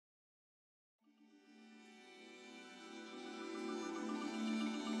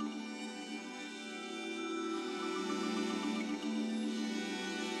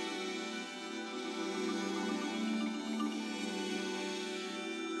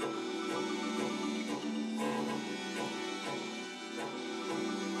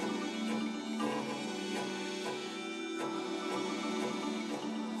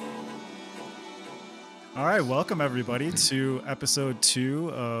All right, welcome everybody to episode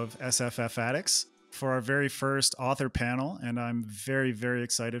 2 of SFF Addicts for our very first author panel, and I'm very, very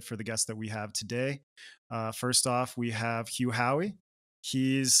excited for the guest that we have today. First off, we have Hugh Howey.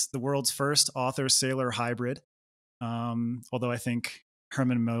 He's the world's first author-sailor hybrid, although I think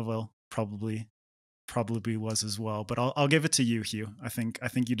Herman Melville probably was as well. But I'll give it to you, Hugh. I think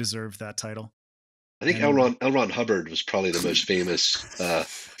you deserve that title. I think L. Ron Hubbard was probably the most famous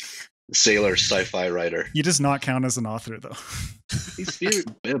sailor sci-fi writer. He does not count as an author, though.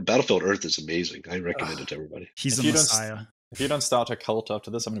 Battlefield Earth is amazing. I recommend it to everybody. He's a messiah. If you don't start a cult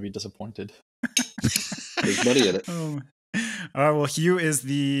after this, I'm going to be disappointed. There's money in it. All right, well, Hugh is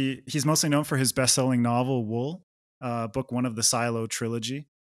he's mostly known for his best-selling novel, Wool, book 1 of the Silo trilogy.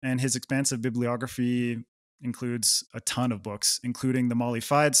 And his expansive bibliography includes a ton of books, including the Molly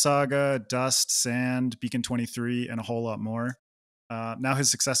Fyde saga, Dust, Sand, Beacon 23, and a whole lot more. Now his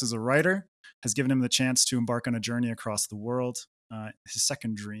success as a writer has given him the chance to embark on a journey across the world, his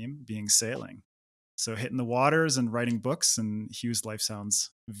second dream being sailing. So hitting the waters and writing books, and Hugh's life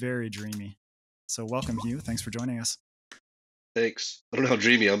sounds very dreamy. So welcome, Hugh. Thanks for joining us. Thanks. I don't know how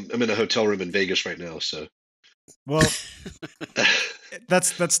dreamy. I'm in a hotel room in Vegas right now, so. Well,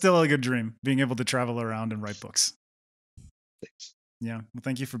 that's still a good dream, being able to travel around and write books. Thanks. Yeah, well,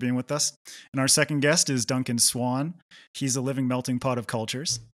 thank you for being with us. And our second guest is Duncan Swan. He's a living melting pot of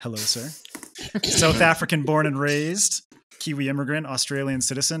cultures. Hello, sir. South African born and raised, Kiwi immigrant, Australian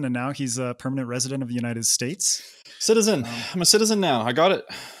citizen, and now he's a permanent resident of the United States. Citizen. I'm a citizen now. I got it.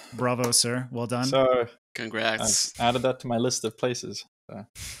 Bravo, sir. Well done. So, congrats. I added that to my list of places. So.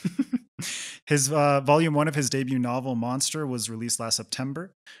 His volume 1 of his debut novel, Monstre, was released last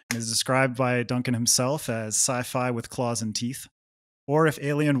September and is described by Duncan himself as sci-fi with claws and teeth. Or if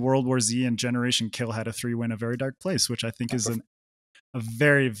Alien, World War Z, and Generation Kill had a 3-win, A Very Dark Place, which I think is a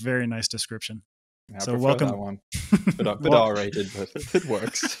very, very nice description. Yeah, so welcome. That one. Bit R-rated, but it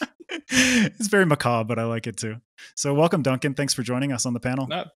works. It's very macabre, but I like it too. So welcome, Duncan. Thanks for joining us on the panel.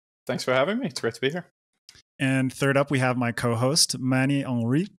 No, thanks for having me. It's great to be here. And third up, we have my co-host, Manny,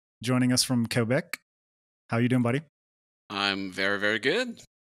 Henri, joining us from Quebec. How you doing, buddy? I'm very, very good.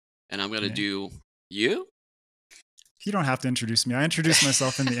 And I'm going to do you? You don't have to introduce me. I introduced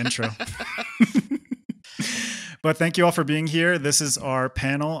myself in the intro. But thank you all for being here. This is our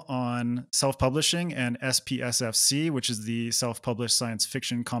panel on self-publishing and SPSFC, which is the self-published science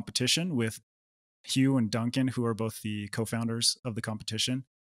fiction competition, with Hugh and Duncan, who are both the co-founders of the competition.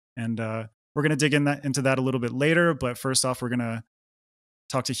 And we're going to dig into that a little bit later. But first off, we're going to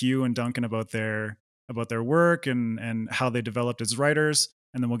talk to Hugh and Duncan about their work and how they developed as writers.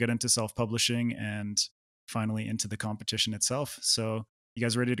 And then we'll get into self-publishing and finally into the competition itself. So you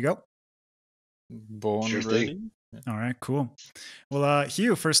guys ready to go? Born sure ready. All right, cool. Well,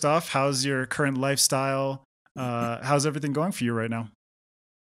 Hugh, first off, how's your current lifestyle? How's everything going for you right now?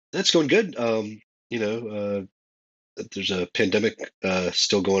 That's going good. There's a pandemic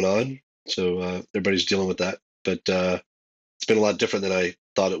still going on, so everybody's dealing with that. But it's been a lot different than I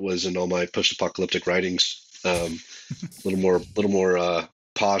thought it was in all my post-apocalyptic writings. A little more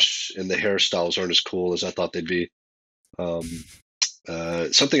posh, and the hairstyles aren't as cool as I thought they'd be.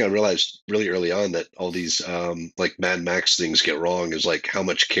 Something I realized really early on that all these like Mad Max things get wrong is like how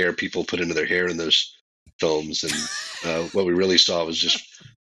much care people put into their hair in those films, and what we really saw was just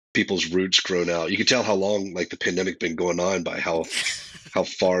people's roots grown out. You could tell how long like the pandemic been going on by how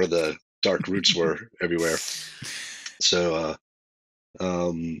far the dark roots were everywhere. So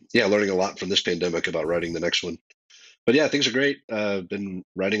learning a lot from this pandemic about writing the next one. But yeah, things are great. Been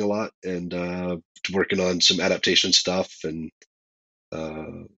writing a lot and working on some adaptation stuff, and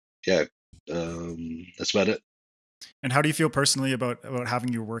that's about it. And how do you feel personally about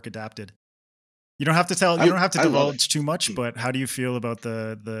having your work adapted? You don't have to tell. You don't have to divulge too much, but how do you feel about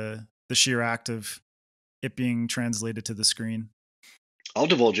the sheer act of it being translated to the screen? I'll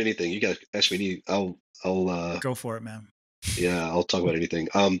divulge anything. You guys ask me. I'll go for it, man. Yeah, I'll talk about anything.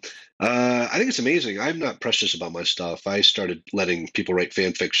 I think it's amazing. I'm not precious about my stuff. I started letting people write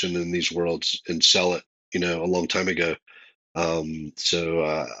fan fiction in these worlds and sell it, a long time ago.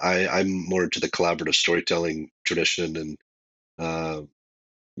 So I'm more into the collaborative storytelling tradition, and no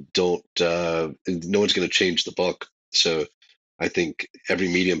one's going to change the book. So I think every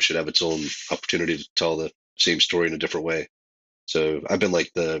medium should have its own opportunity to tell the same story in a different way. So I've been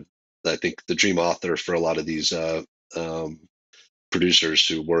like the dream author for a lot of these producers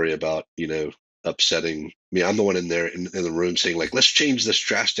who worry about, upsetting. I mean, I'm the one in there in the room saying like, let's change this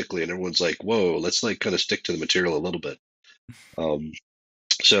drastically. And everyone's like, whoa, let's like kind of stick to the material a little bit.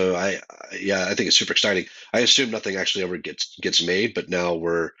 So I think it's super exciting. I assume nothing actually ever gets made, but now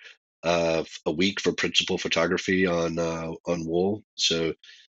we're a week for principal photography on Wool. So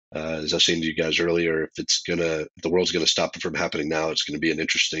as I was saying to you guys earlier, if the world's gonna stop it from happening now, it's gonna be an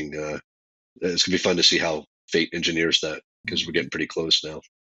interesting. It's gonna be fun to see how fate engineers that, because we're getting pretty close now.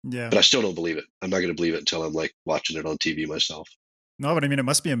 Yeah. But I still don't believe it. I'm not gonna believe it until I'm like watching it on TV myself. No, but I mean, it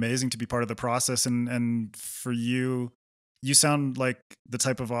must be amazing to be part of the process. And for you, you sound like the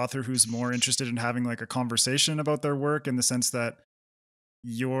type of author who's more interested in having like a conversation about their work, in the sense that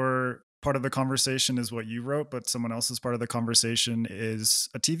your part of the conversation is what you wrote, but someone else's part of the conversation is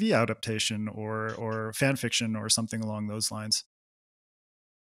a TV adaptation or fan fiction or something along those lines.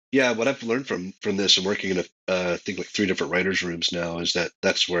 Yeah, what I've learned from this and working in I think like 3 different writers' rooms now is that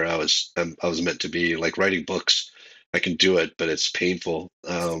that's where I was meant to be. Like writing books, I can do it, but it's painful.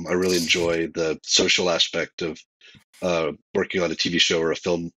 I really enjoy the social aspect of working on a TV show or a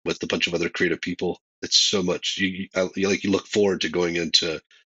film with a bunch of other creative people. It's so much. You look forward to going into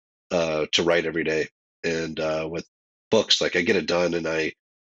to write every day, and with books, like I get it done and I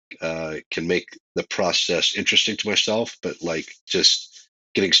can make the process interesting to myself, but like just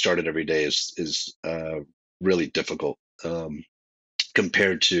getting started every day is really difficult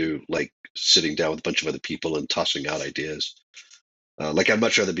compared to like sitting down with a bunch of other people and tossing out ideas. Like I'd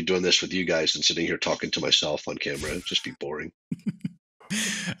much rather be doing this with you guys than sitting here talking to myself on camera. It'd just be boring.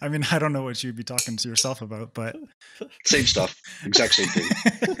 I mean, I don't know what you'd be talking to yourself about, but same stuff, exact same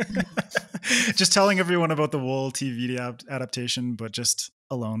thing. Just telling everyone about the Wool TV adaptation, but just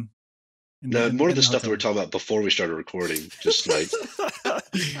alone. More of the stuff that we're talking about before we started recording, just like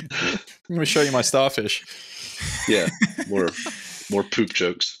let me show you my starfish. Yeah, more poop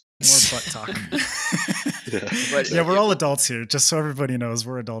jokes, more butt talk. Yeah, we're all adults here. Just so everybody knows,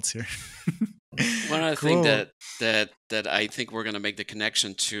 we're adults here. One other thing that I think we're going to make the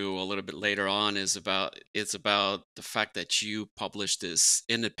connection to a little bit later on is about the fact that you publish this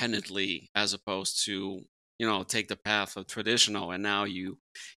independently, as opposed to, take the path of traditional, and now you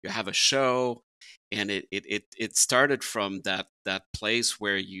have a show, and it started from that place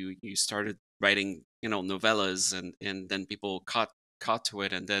where you started writing novellas, and then people caught to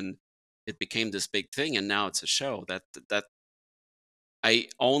it, and then it became this big thing, and now it's a show that I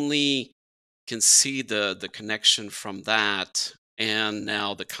only can see the connection from that, and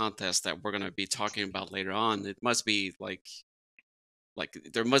now the contest that we're going to be talking about later on. It must be like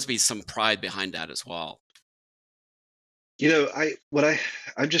there must be some pride behind that as well.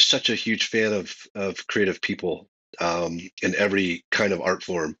 I'm just such a huge fan of creative people in every kind of art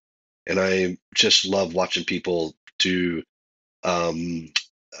form, and I just love watching people do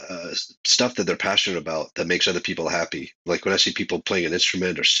stuff that they're passionate about that makes other people happy. Like when I see people playing an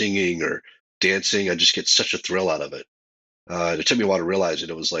instrument or singing or dancing, I just get such a thrill out of it. It took me a while to realize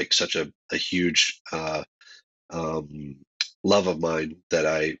it was like such a huge love of mine that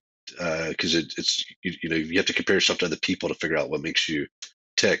I, because it's you have to compare yourself to other people to figure out what makes you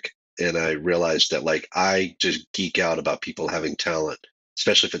tick. And I realized that like I just geek out about people having talent,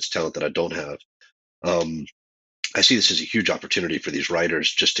 especially if it's talent that I don't have. I see this as a huge opportunity for these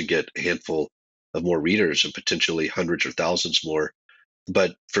writers just to get a handful of more readers and potentially hundreds or thousands more.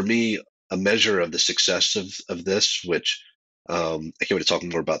 But for me, a measure of the success of this, which I can't wait to talk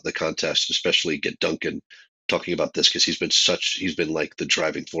more about the contest, especially get Duncan talking about this, because he's been like the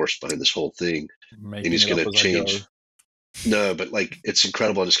driving force behind this whole thing, and he's going to change. No, but like it's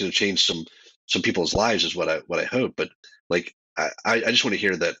incredible, and it's going to change some people's lives, is what I hope. But like I just want to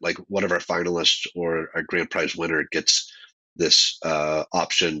hear that like one of our finalists or our grand prize winner gets this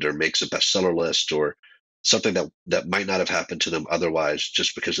optioned or makes a bestseller list or something that might not have happened to them otherwise,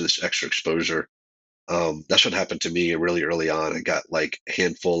 just because of this extra exposure. That's what happened to me really early on. I got like a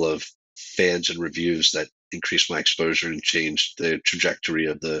handful of fans and reviews that increased my exposure and changed the trajectory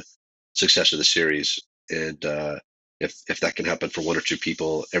of the success of the series. And if that can happen for 1 or 2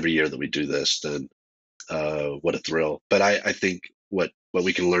 people every year that we do this, then what a thrill. But I think what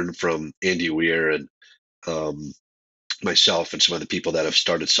we can learn from Andy Weir and myself and some other people that have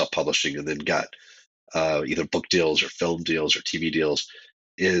started self-publishing and then got either book deals or film deals or TV deals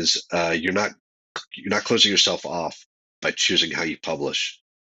is you're not closing yourself off by choosing how you publish.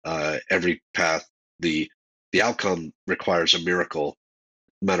 Every path, the outcome requires a miracle,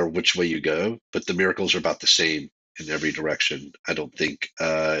 no matter which way you go, but the miracles are about the same in every direction. I don't think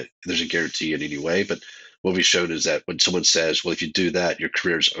there's a guarantee in any way, but what we've shown is that when someone says, well, if you do that, your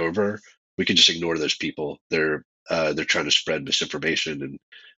career's over, we can just ignore those people. They're trying to spread misinformation,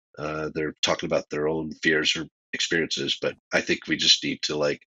 and they're talking about their own fears or experiences. But I think we just need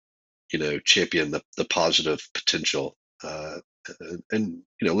to champion the positive potential, and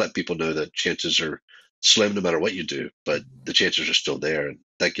let people know that chances are slim no matter what you do, but the chances are still there. And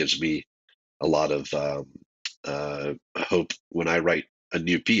that gives me a lot of hope when I write a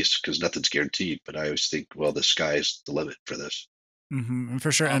new piece, because nothing's guaranteed. But I always think, well, the sky's the limit for this. And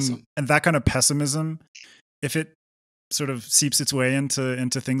for sure. Awesome. And that kind of pessimism, if it sort of seeps its way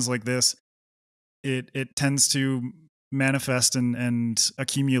into things like this, it tends to manifest and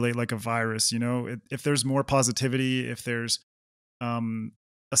accumulate like a virus. You know, if there's more positivity, if there's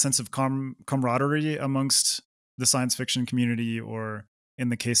a sense of camaraderie amongst the science fiction community, or in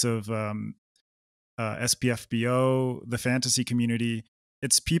the case of SPFBO, the fantasy community,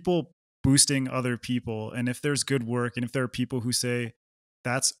 it's people boosting other people. And if there's good work, and if there are people who say,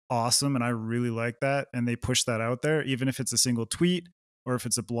 that's awesome and I really like that, and they push that out there, even if it's a single tweet or if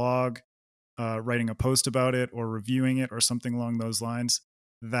it's a blog, writing a post about it or reviewing it or something along those lines,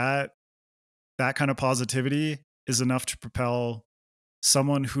 that kind of positivity is enough to propel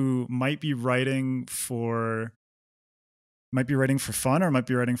someone who might be writing for fun, or might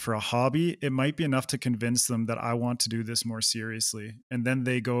be writing for a hobby. It might be enough to convince them that I want to do this more seriously. And then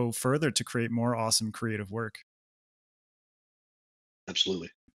they go further to create more awesome creative work. Absolutely.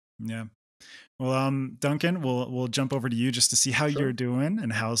 Yeah. Well, Duncan, we'll jump over to you just to see how you're doing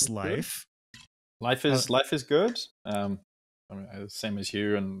and how's life. Life is good. I mean, same as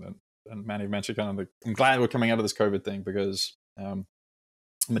you and Manny mentioned, kind of I'm glad we're coming out of this COVID thing, because I'm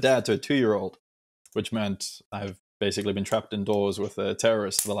a dad to a 2-year-old, which meant I've basically been trapped indoors with a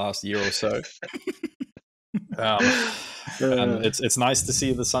terrorist for the last year or so. And it's nice to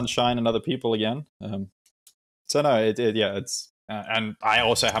see the sunshine and other people again. So no, it's and I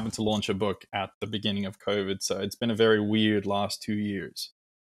also happened to launch a book at the beginning of COVID, so it's been a very weird last 2 years,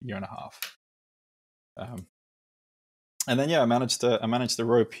 year and a half. And then I managed to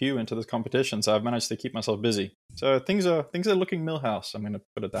rope Hugh into this competition, so I've managed to keep myself busy. So things are looking Millhouse. I'm going to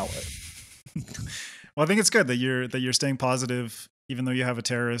put it that way. Well, I think it's good that you're staying positive, even though you have a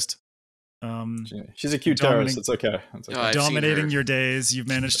terrorist. She's a cute terrorist. It's okay. No, dominating your days. You've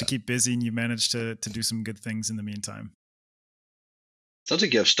managed to keep busy, and you've managed to do some good things in the meantime. Sounds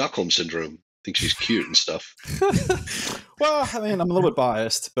like you have Stockholm syndrome. Think she's cute and stuff. Well, I mean, I'm a little bit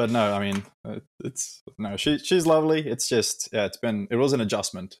biased, but no, I mean, she's lovely. It's just, it was an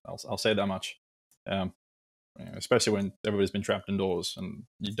adjustment. I'll say that much. Especially when everybody's been trapped indoors and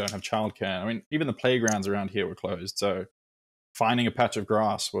you don't have childcare. I mean, even the playgrounds around here were closed, so finding a patch of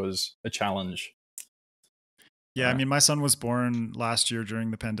grass was a challenge. Yeah, I mean, my son was born last year during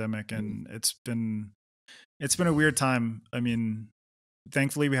the pandemic, and it's been a weird time. I mean,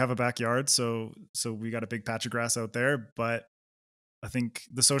 thankfully we have a backyard, so we got a big patch of grass out there, but I think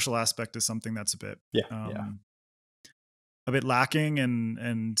the social aspect is something that's a bit lacking,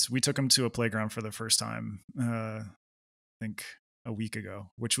 and we took him to a playground for the first time I think a week ago,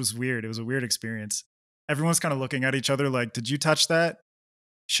 which was weird. It was a weird experience. Everyone's kind of looking at each other like, did you touch that?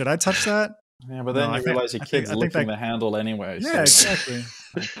 Should I touch that? Yeah, but then you realize your kid's licking the handle anyway. Yeah, so. Exactly.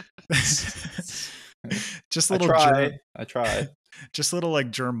 Just I try. Just little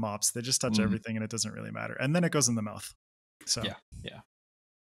like germ mops. They just touch everything, and it doesn't really matter. And then it goes in the mouth. So yeah.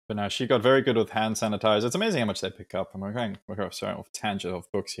 But no, she got very good with hand sanitizer. It's amazing how much they pick up. And we're going off tangent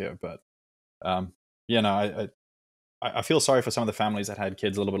of books here, but I feel sorry for some of the families that had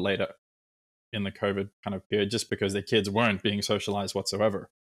kids a little bit later in the COVID kind of period, just because their kids weren't being socialized whatsoever.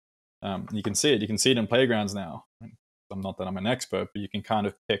 You can see it. You can see it in playgrounds now. Not that I'm an expert, but you can kind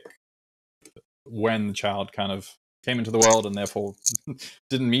of pick when the child kind of came into the world and therefore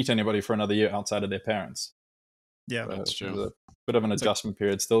didn't meet anybody for another year outside of their parents. Yeah, so that's true. There's a bit of an adjustment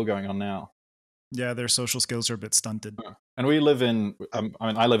period still going on now. Yeah, their social skills are a bit stunted. And we live in,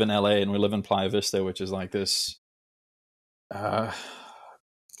 I live in LA, and we live in Playa Vista, which is like this,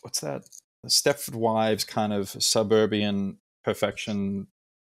 what's that? The Stepford Wives kind of suburban perfection,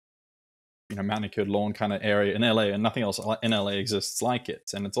 manicured lawn kind of area in LA, and nothing else in LA exists like it.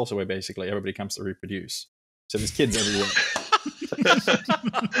 And it's also where basically everybody comes to reproduce. So there's kids everywhere.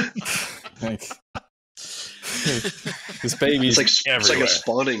 This baby's everywhere.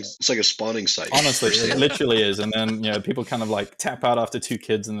 It's like a spawning site. Honestly, it literally is. And then people kind of like tap out after 2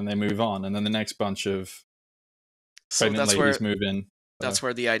 kids, and then they move on, and then the next bunch of pregnant ladies move in. That's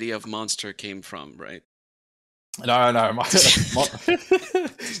where the idea of Monstre came from, right? No. Just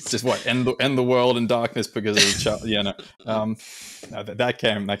what end the world in darkness because of the child. Yeah, no. That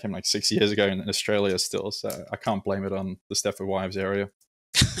came like 6 years ago in Australia still, so I can't blame it on the Stepford Wives area.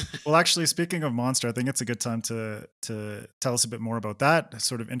 Well, actually, speaking of Monstre, I think it's a good time to tell us a bit more about that.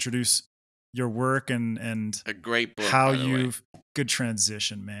 Sort of introduce your work and a great book. How you've good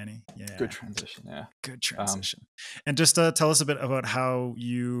transition, Manny. Yeah, good transition. Yeah, good transition. And just tell us a bit about how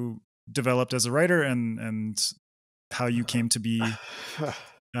you developed as a writer and how you came to be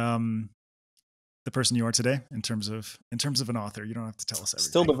the person you are today in terms of an author. You don't have to tell us everything.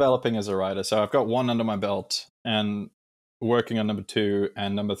 Still developing as a writer. So I've got 1 under my belt and working on number 2,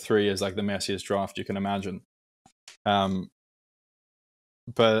 and number 3 is like the messiest draft you can imagine. So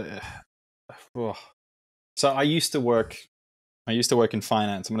I used to work in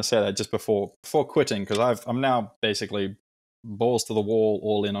finance. I'm going to say that just before quitting, because I'm now basically balls to the wall,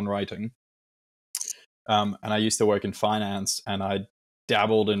 all in on writing. And I used to work in finance, and I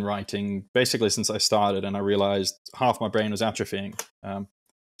dabbled in writing basically since I started, and I realized half my brain was atrophying.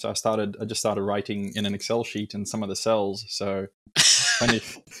 So I just started writing in an Excel sheet in some of the cells. So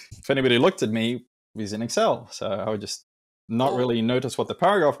if anybody looked at me, it was in Excel. So I would just not really notice what the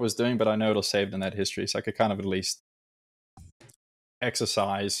paragraph was doing, but I know it'll saved in that history. So I could kind of at least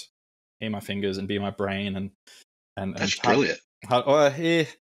exercise in my fingers and be my brain. And that's brilliant.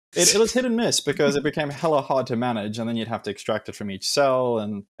 It was hit and miss because it became hella hard to manage, and then you'd have to extract it from each cell.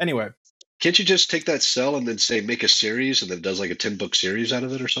 And anyway, can't you just take that cell and then say make a series, and then it does like a 10-book series out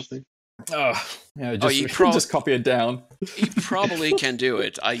of it or something? Just copy it down. You probably can do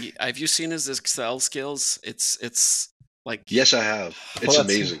it. Have you seen his Excel skills? It's like, yes, I have. It's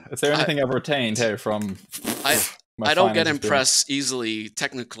amazing. Is there anything I've retained here from? I don't get impressed easily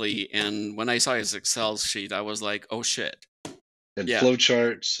technically, and when I saw his Excel sheet, I was like, oh shit. And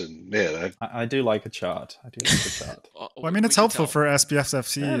flowcharts, and man, I do like a chart. Well, I mean, it's helpful for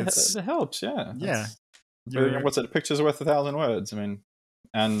SPSFC. Yeah, it helps, yeah. Yeah. What's it? A picture's worth 1,000 words. I mean,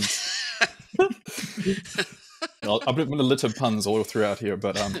 and I'm going to litter puns all throughout here,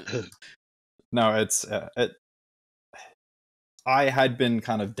 but no, it's I had been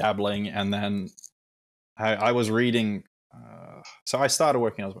kind of dabbling, and then I was reading. So I started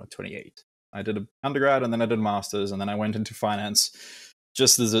working. I was about 28. I did an undergrad, and then I did a master's, and then I went into finance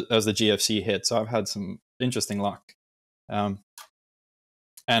just as the GFC hit. So I've had some interesting luck. And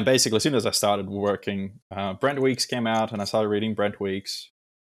basically, as soon as I started working, Brent Weeks came out, and I started reading Brent Weeks.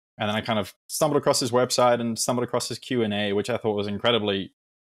 And then I kind of stumbled across his website and stumbled across his Q&A, which I thought was incredibly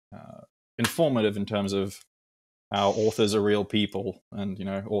informative in terms of how authors are real people, and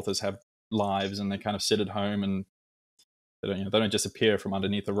authors have lives, and they kind of sit at home, and they don't just appear from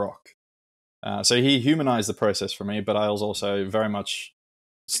underneath a rock. So he humanized the process for me, but I was also very much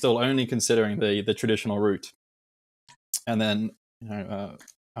still only considering the traditional route. And then our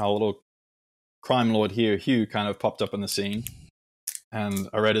little crime lord here, Hugh, kind of popped up on the scene, and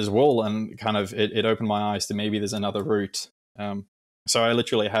I read his wool, and kind of it opened my eyes to maybe there's another route. So I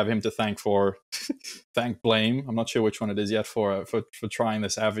literally have him to thank for blame. I'm not sure which one it is yet for trying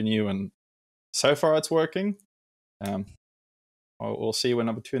this avenue, and so far it's working. We'll see when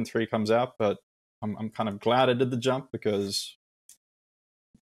number 2 and 3 comes out, but I'm kind of glad I did the jump, because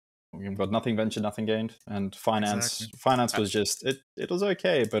we've got nothing ventured, nothing gained, and finance was just it was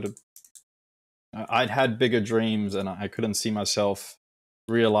okay, but I'd had bigger dreams, and I couldn't see myself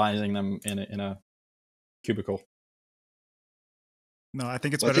realizing them in a cubicle. No, I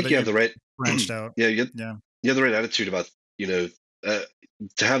think it's better. I think you have the right branched out. Yeah, you have the right attitude about to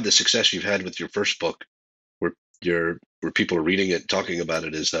have the success you've had with your first book, where people are reading it, talking about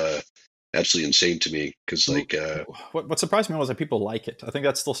it, is absolutely insane to me. Because what surprised me was that people like it. I think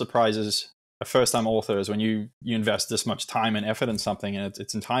that still surprises a first-time author, is when you invest this much time and effort in something, and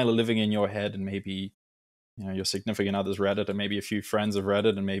it's entirely living in your head, and maybe your significant others read it, and maybe a few friends have read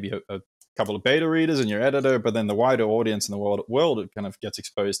it, and maybe a couple of beta readers and your editor, but then the wider audience in the world it kind of gets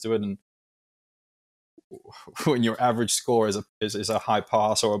exposed to it, and when your average score is a high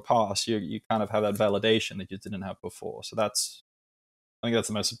pass or a pass, you kind of have that validation that you didn't have before. So I think that's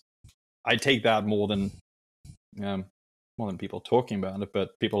the most. I take that more than people talking about it,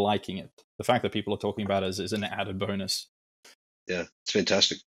 but people liking it. The fact that people are talking about it is an added bonus. Yeah, it's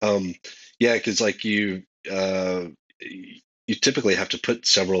fantastic. Because like you typically have to put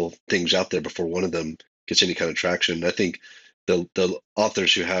several things out there before one of them gets any kind of traction. I think the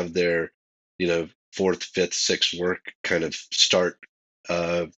authors who have their 4th, 5th, 6th work kind of start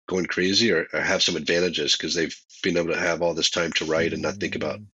going crazy, or have some advantages because they've been able to have all this time to write and not think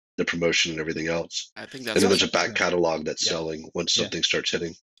about the promotion and everything else. I think and then there's a back catalog that's selling once something starts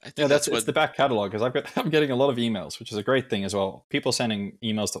hitting. I think it's the back catalog, because I'm getting a lot of emails, which is a great thing as well. People sending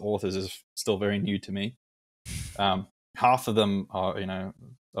emails to authors is still very new to me. Half of them are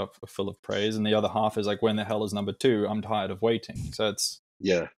are full of praise, and the other half is like, when the hell is number 2? I'm tired of waiting. So it's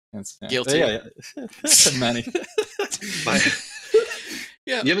guilty. Yeah. Manny.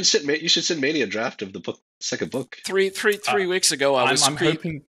 Yeah. You should send Manny a draft of the book, second book. Three weeks ago, I'm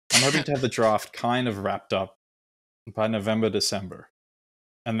hoping to have the draft kind of wrapped up by November, December.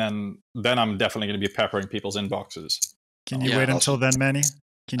 and then I'm definitely going to be peppering people's inboxes. Can you wait until then, Manny?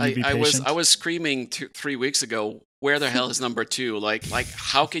 Can you be patient? I was screaming 3 weeks ago, where the hell is number 2? Like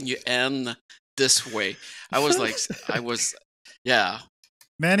how can you end this way? I was yeah.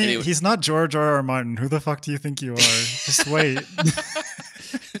 Manny, anyway. He's not George R.R. Martin. Who the fuck do you think you are? Just wait.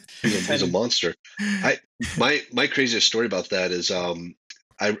 He's a monster. My craziest story about that is I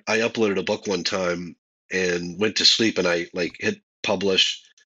uploaded a book one time and went to sleep, and I like hit publish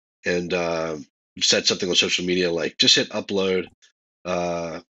and said something on social media like, just hit upload.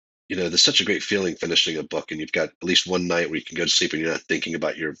 There's such a great feeling finishing a book, and you've got at least one night where you can go to sleep and you're not thinking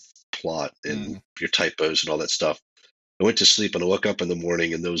about your plot and your typos and all that stuff. I went to sleep and I woke up in the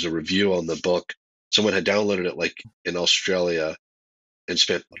morning and there was a review on the book. Someone had downloaded it like in Australia and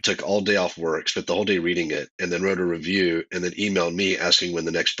took all day off work, spent the whole day reading it, and then wrote a review and then emailed me asking when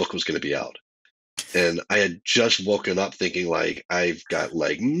the next book was going to be out. And I had just woken up thinking like, I've got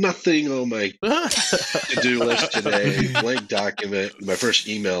like nothing on my to-do list today, blank document. My first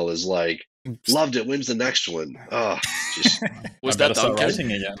email is like, loved it. When's the next one? Oh, just was that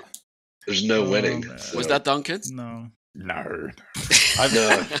Duncan? There's no winning. So. Was that Duncan? No. No.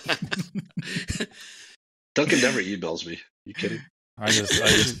 Duncan never emails me. You kidding? I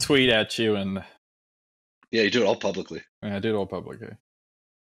just tweet at you and. Yeah, you do it all publicly. Yeah, I do it all publicly.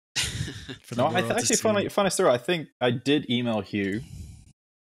 No, actually, funny story. I think I did email Hugh,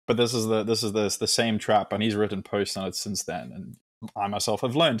 but this is the same trap, and he's written posts on it since then, and I myself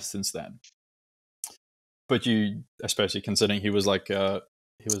have learned since then. But you, especially considering he was like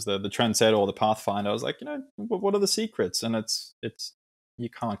he was the trendsetter or the pathfinder, I was like, what are the secrets? And it's you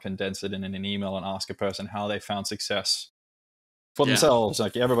can't condense it in an email and ask a person how they found success for themselves.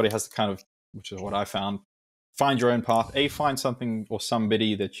 Like everybody has to kind of, which is what I found. Find your own path. Find something or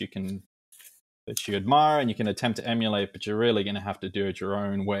somebody that you admire and you can attempt to emulate, but you're really going to have to do it your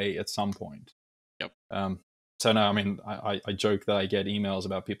own way at some point. Yep. So no, I mean, I joke that I get emails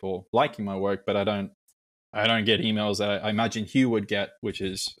about people liking my work, but I don't get emails that I imagine Hugh would get, which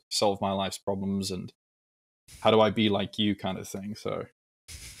is solve my life's problems and how do I be like you kind of thing. So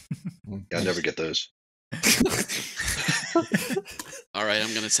yeah, I never get those. All right,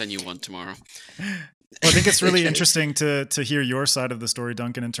 I'm going to send you one tomorrow. Well, I think it's really interesting to hear your side of the story,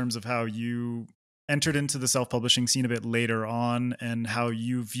 Duncan, in terms of how you entered into the self-publishing scene a bit later on and how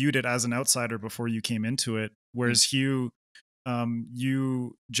you viewed it as an outsider before you came into it. Whereas Hugh,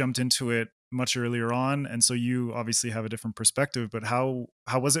 you jumped into it much earlier on, and so you obviously have a different perspective. But how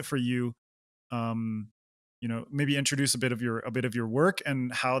was it for you? Maybe introduce a bit of your work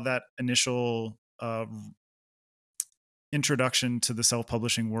and how that initial introduction to the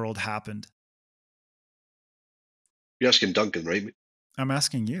self-publishing world happened. You're asking Duncan, right? I'm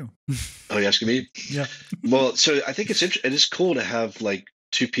asking you. Oh, you're asking me? Yeah. Well, so I think it is cool to have like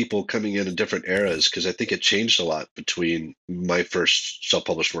two people coming in different eras, because I think it changed a lot between my first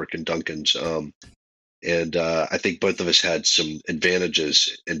self-published work and Duncan's. And I think both of us had some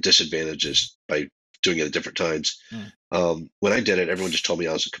advantages and disadvantages by doing it at different times. When I did it, everyone just told me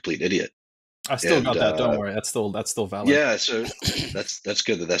I was a complete idiot. I still got that. Don't worry, that's still valid. Yeah, so that's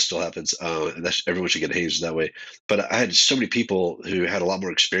good that still happens. And everyone should get hazed that way. But I had so many people who had a lot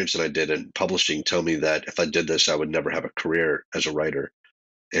more experience than I did in publishing tell me that if I did this, I would never have a career as a writer.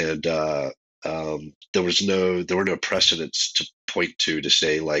 And there were no precedents to point to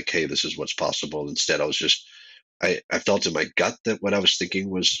say like, hey, this is what's possible. Instead, I felt in my gut that what I was thinking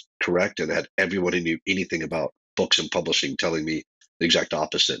was correct, and I had everyone who knew anything about books and publishing telling me the exact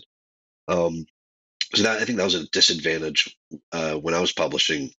opposite. So I think that was a disadvantage when I was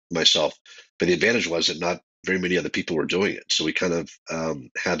publishing myself. But the advantage was that not very many other people were doing it. So we kind of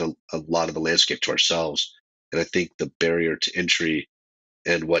had a lot of the landscape to ourselves. And I think the barrier to entry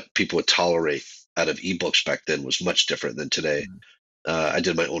and what people would tolerate out of ebooks back then was much different than today. I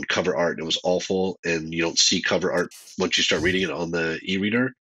did my own cover art, and it was awful. And you don't see cover art once you start reading it on the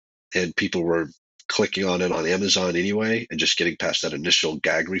e-reader. And people were clicking on it on Amazon anyway, and just getting past that initial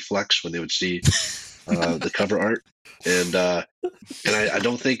gag reflex when they would see the cover art. And I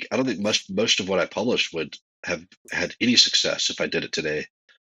don't think most of what I published would have had any success if I did it today.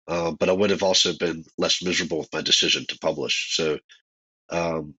 But I would have also been less miserable with my decision to publish. So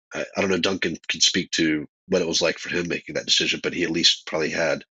I don't know, Duncan can speak to what it was like for him making that decision, but he at least probably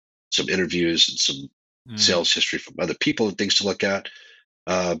had some interviews and some sales history from other people and things to look at.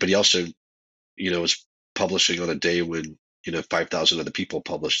 But he also, was publishing on a day when 5,000 other people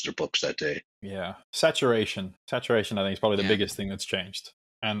published their books that day. Yeah, saturation. I think is probably the biggest thing that's changed,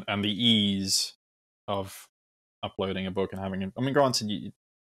 and the ease of uploading a book and having it. I mean, granted,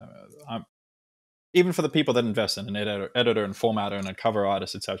 even for the people that invest in an editor and formatter and a cover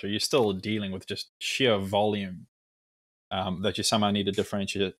artist, etc., you're still dealing with just sheer volume that you somehow need to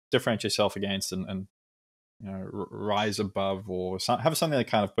differentiate yourself against and rise above, or have something that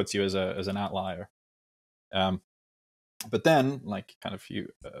kind of puts you as an outlier. But then, like kind of you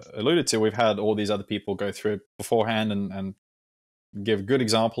alluded to, we've had all these other people go through it beforehand and give good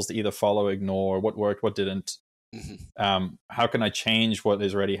examples to either follow, ignore, what worked, what didn't. Mm-hmm. How can I change what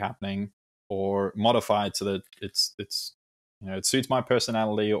is already happening, or modify it so that it suits my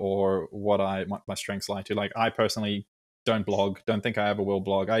personality or what my strengths lie to. Like, I personally don't blog, don't think I ever will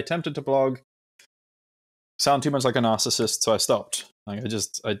blog. I attempted to blog, sound too much like a narcissist, so I stopped. Like,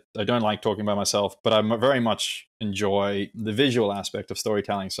 I don't like talking about myself, but I very much enjoy the visual aspect of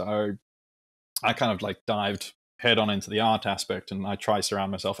storytelling. So I kind of like dived head on into the art aspect, and I try to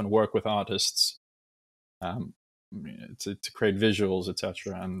surround myself and work with artists to create visuals,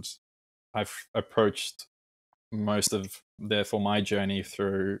 etc. And I've approached most of, therefore, my journey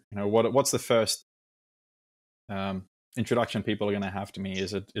through, what's the first introduction people are going to have to me?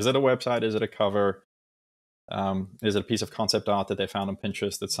 Is it a website? Is it a cover? Is it a piece of concept art that they found on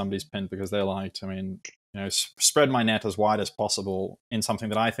Pinterest that somebody's pinned because they liked? I mean, spread my net as wide as possible in something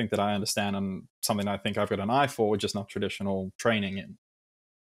that I think that I understand and something that I think I've got an eye for, just not traditional training in.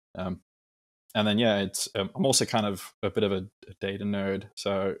 And then, it's I'm also kind of a bit of a data nerd.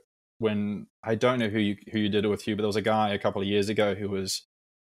 So when I don't know who you did it with, Hugh, but there was a guy a couple of years ago who was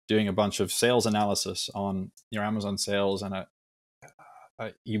doing a bunch of sales analysis on your Amazon sales, and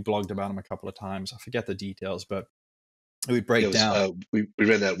you blogged about him a couple of times. I forget the details, but we break down. We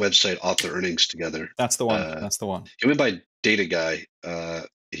ran that website, Author Earnings, together. That's the one. That's the one. He went by Data Guy.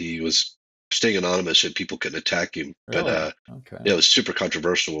 He was staying anonymous and people couldn't attack him. Really? But it was super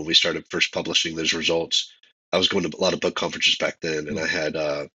controversial when we started first publishing those results. I was going to a lot of book conferences back then, and I had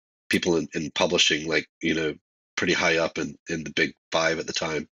people in publishing, like, pretty high up in the big five at the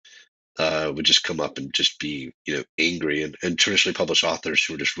time, would just come up and just be, angry, and traditionally published authors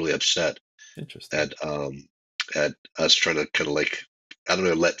who were just really upset at us trying to kind of, like, I don't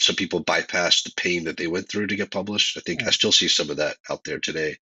know, let some people bypass the pain that they went through to get published. I think I still see some of that out there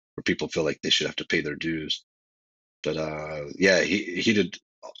today, where people feel like they should have to pay their dues. But he did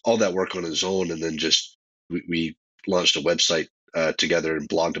all that work on his own, and then just we launched a website together and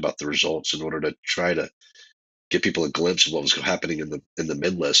blogged about the results in order to try to give people a glimpse of what was happening in the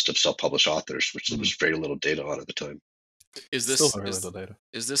mid list of self-published authors, which there was very little data on at the time. Is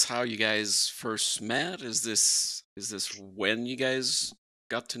this how you guys first met? Is this when you guys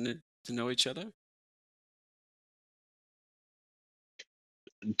got to know each other?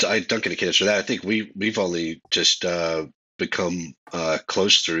 Duncan can answer that. I think we've only just become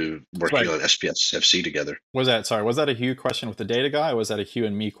close through working on SPSFC together. Was that a Hugh question with the data guy, or was that a Hugh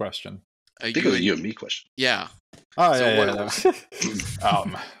and me question? I think it was a you and me question. Yeah. Oh, so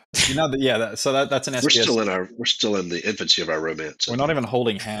so that's an SPS. We're still in the infancy of our romance. We're not even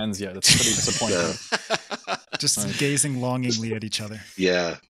holding hands yet. It's pretty disappointing. Just gazing longingly at each other.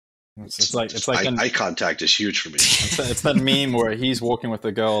 Yeah. It's like eye contact is huge for me. It's that meme where he's walking with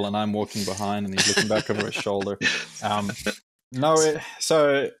the girl and I'm walking behind and he's looking back over his shoulder.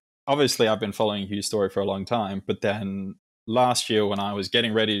 So obviously I've been following Hugh's story for a long time, but then last year when I was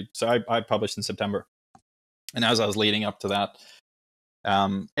getting ready, so I published in September, and as I was leading up to that,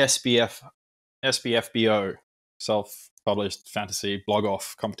 SPFBO, self-published fantasy blog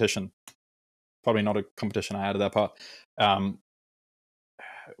off competition, probably not a competition, I added that part,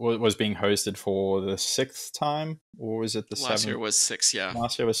 was being hosted for the 6th time, or was it the 7th? Last year was 6, yeah.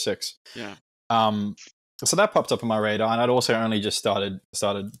 Last year was 6. Yeah. So that popped up on my radar, and I'd also only just started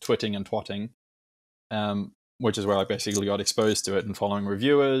twitting and twatting, which is where I basically got exposed to it and following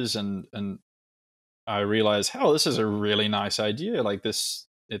reviewers, and I realized, this is a really nice idea. Like this,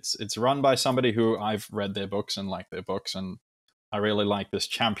 it's run by somebody who I've read their books and like their books, and I really like this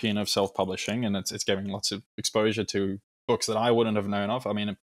champion of self-publishing, and it's giving lots of exposure to books that I wouldn't have known of. I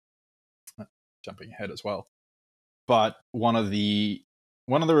mean, jumping ahead as well, but one of the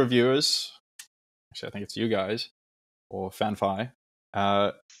reviewers, actually I think it's you guys or FanFi,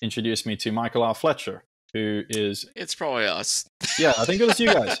 introduced me to Michael R. Fletcher, who is... It's probably us. Yeah, I think it was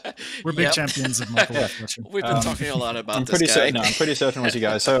you guys. We're big champions of Michael R. Fletcher. We've been talking a lot about this guy. I'm pretty certain it was you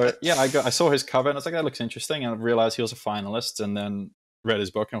guys. So yeah, I saw his cover and I was like, that looks interesting, and I realized he was a finalist, and then read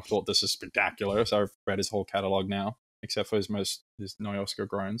his book and thought, this is spectacular. So I've read his whole catalog now, except for his Noyoska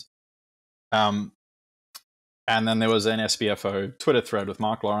groans. And then there was an SPFO Twitter thread with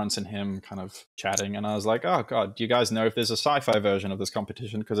Mark Lawrence and him kind of chatting, and I was like, oh god, do you guys know if there's a sci-fi version of this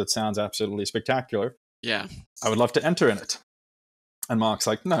competition? Because it sounds absolutely spectacular. Yeah. I would love to enter in it. And Mark's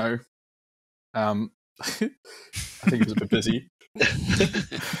like, no, I think he was a bit busy.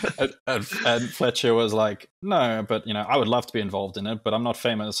 and Fletcher was like, no, but I would love to be involved in it, but I'm not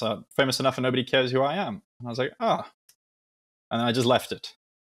famous enough and nobody cares who I am. And I was like, and then I just left it.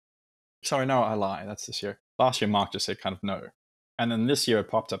 Sorry, no, I lie. That's this year. Last year, Mark just said kind of no. And then this year it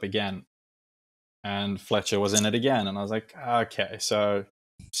popped up again. And Fletcher was in it again. And I was like, okay, so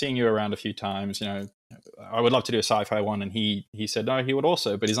seeing you around a few times, I would love to do a sci-fi one. And he said, no, he would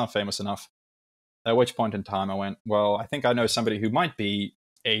also, but he's not famous enough. At which point in time I went, well, I think I know somebody who might be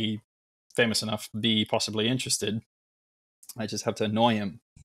A, famous enough, B, possibly interested. I just have to annoy him.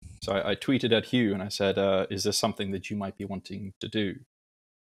 So I tweeted at Hugh and I said, is this something that you might be wanting to do?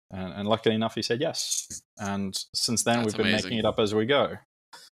 And luckily enough, he said yes. And since then, we've been making it up as we go.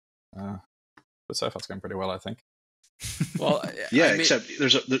 But so far, it's going pretty well, I think. Well, yeah, except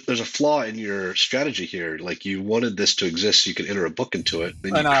there's a flaw in your strategy here. Like, you wanted this to exist so you could enter a book into it.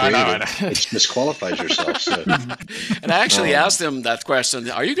 Then I know. It disqualifies yourself. So. And I actually asked him that question.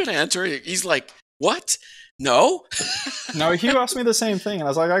 Are you going to enter? He's like, what? No. No, Hugh asked me the same thing, and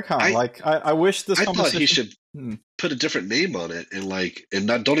I was like, I can't. I wish this. I thought he should put a different name on it, and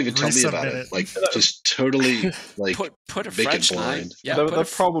don't even tell me about it. Like, just totally like put a French name. Yeah. The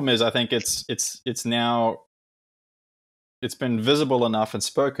problem is, I think it's now. It's been visible enough and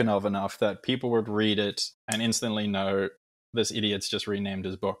spoken of enough that people would read it and instantly know this idiot's just renamed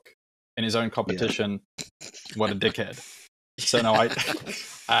his book in his own competition. Yeah. What a dickhead! So no,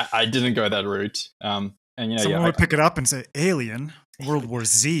 I didn't go that route. And someone would pick it up and say, "Alien, World War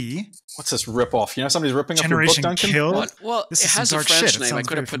Z." What's this rip off? Somebody's ripping off your book, Duncan. Kill. Well, it has a French name. I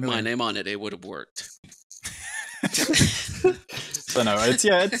could have put my name on it. It would have worked. So no,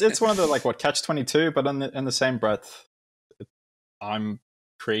 it's one of the catch-22, but in the same breath. I'm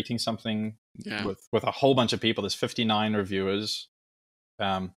creating something with a whole bunch of people. There's 59 reviewers.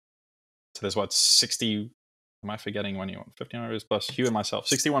 So there's 60, am I forgetting when you want 59 reviewers plus Hugh and myself,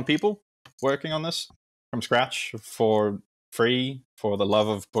 61 people working on this from scratch for free, for the love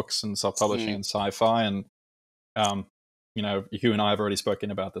of books and self-publishing and sci-fi. And, Hugh and I have already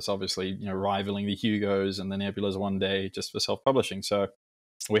spoken about this, obviously, rivaling the Hugos and the Nebulas one day just for self-publishing. So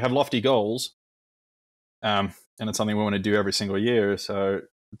we have lofty goals. And it's something we want to do every single year. So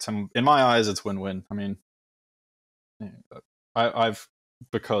in my eyes, it's win-win. I mean,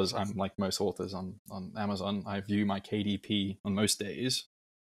 because I'm like most authors on Amazon, I view my KDP on most days.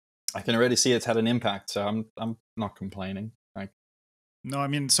 I can already see it's had an impact. So I'm not complaining. No, I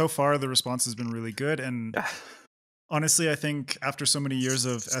mean, so far the response has been really good. And honestly, I think after so many years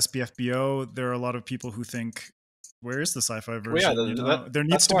of SPFBO, there are a lot of people who think, where is the sci-fi version? Well, there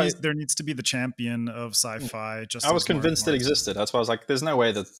needs to be the champion of sci-fi. I was convinced it existed. That's why I was like, "There's no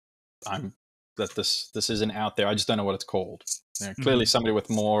way that this isn't out there. I just don't know what it's called." Clearly, somebody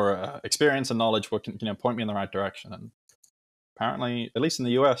with more experience and knowledge can point me in the right direction. And apparently, at least in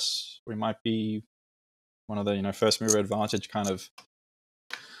the US, we might be one of the first mover advantage kind of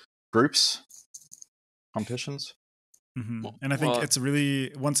groups, competitions. Mm-hmm. And I think it's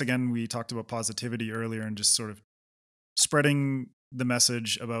really, once again, we talked about positivity earlier and just sort of spreading the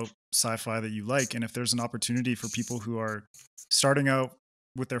message about sci-fi that you like. And if there's an opportunity for people who are starting out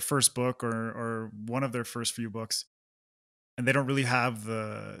with their first book or one of their first few books, and they don't really have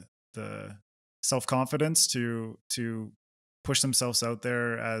the self-confidence to push themselves out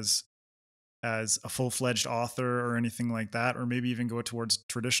there as a full-fledged author or anything like that, or maybe even go towards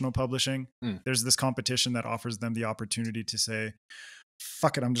traditional publishing, there's this competition that offers them the opportunity to say,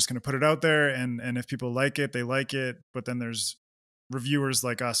 fuck it, I'm just going to put it out there. And if people like it, they like it. But then there's reviewers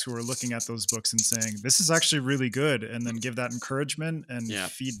like us who are looking at those books and saying, this is actually really good. And then give that encouragement and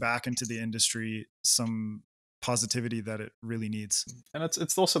feed back into the industry some positivity that it really needs. And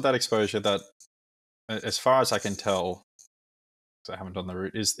it's also that exposure that, as far as I can tell, because I haven't done the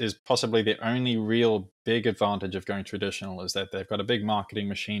route, is possibly the only real big advantage of going traditional is that they've got a big marketing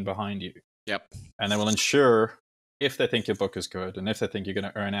machine behind you. Yep. And they will ensure, if they think your book is good and if they think you're going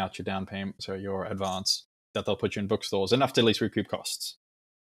to earn out your down payment, so your advance, that they'll put you in bookstores enough to at least recoup costs.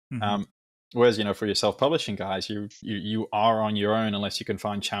 Mm-hmm. Whereas, for your self-publishing guys, you are on your own unless you can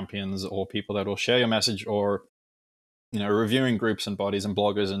find champions or people that will share your message, or reviewing groups and bodies and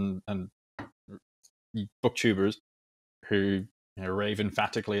bloggers and booktubers who rave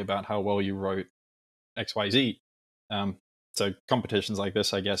emphatically about how well you wrote XYZ. So competitions like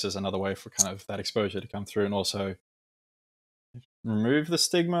this, I guess, is another way for kind of that exposure to come through, and also remove the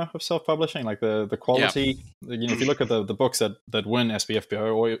stigma of self-publishing, like the quality. If you look at the books that win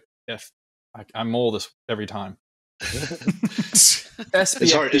SPFBO, or I'm all this every time.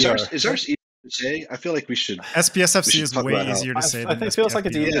 SPFBO. Is ours Say, I feel like we should. SPSFC is talk way about how- easier to say I than think it feels like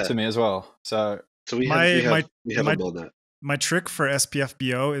it's SPFBO. easier Yeah. to me as well. So we have a on that. My trick for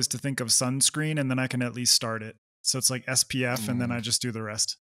SPFBO is to think of sunscreen, and then I can at least start it. So it's like SPF, and then I just do the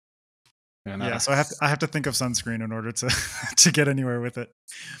rest. Yeah, so I have to think of sunscreen in order to to get anywhere with it.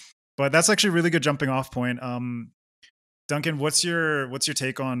 But that's actually a really good jumping off point. Duncan, what's your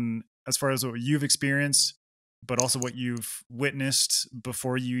take on, as far as what you've experienced, but also what you've witnessed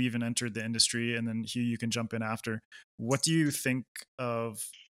before you even entered the industry? And then Hugh, you can jump in after. What do you think of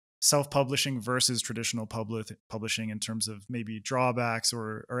self-publishing versus traditional publishing in terms of maybe drawbacks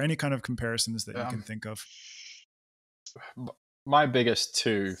or any kind of comparisons that you can think of? My biggest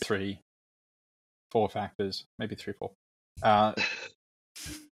 2, 3, 4 factors, maybe 3, 4.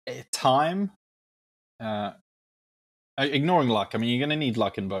 Time, ignoring luck. I mean, you're going to need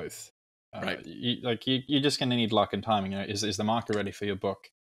luck in both. Right. You're just going to need luck and timing. Is the market ready for your book?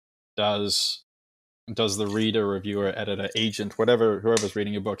 Does the reader, reviewer, editor, agent, whoever's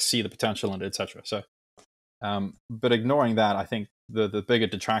reading your book see the potential in it, etc. So, but ignoring that, I think the bigger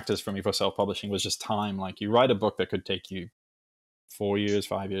detractors for me for self-publishing was just time. Like, you write a book that could take you 4 years,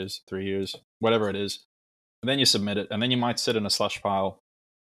 5 years, 3 years, whatever it is, and then you submit it, and then you might sit in a slush pile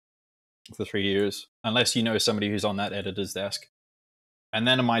for 3 years, unless you know somebody who's on that editor's desk. And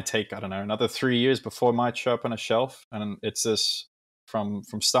then it might take, I don't know, another 3 years before it might show up on a shelf. And it's this from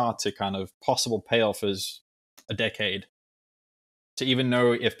start to kind of possible payoff is a decade to even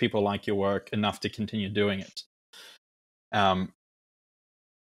know if people like your work enough to continue doing it.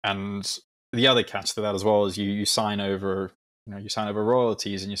 And the other catch to that as well is you sign over, you sign over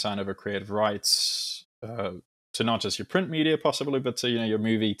royalties and you sign over creative rights to not just your print media possibly, but to your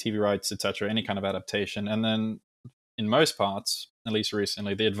movie, TV rights, etc., any kind of adaptation. And then in most parts, at least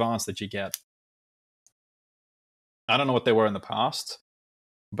recently, the advance that you get, I don't know what they were in the past,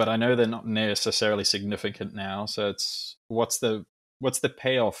 but I know they're not necessarily significant now. So it's what's the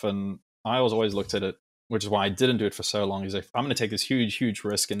payoff? And I always looked at it, which is why I didn't do it for so long, is if I'm going to take this huge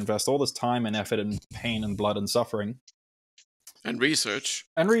risk and invest all this time and effort and pain and blood and suffering and research,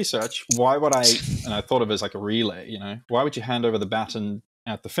 why would I, and I thought of it as like a relay, why would you hand over the baton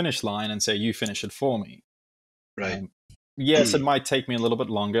at the finish line and say, you finish it for me? Right. Yes, it might take me a little bit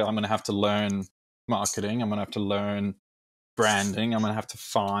longer. I'm going to have to learn marketing. I'm going to have to learn branding. I'm going to have to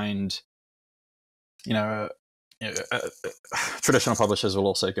find, traditional publishers will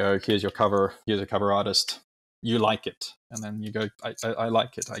also go, here's a cover artist. You like it. And then you go, I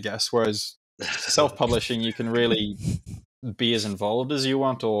like it, I guess. Whereas self-publishing, you can really be as involved as you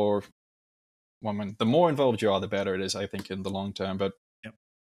want, or the more involved you are, the better it is, I think, in the long term. But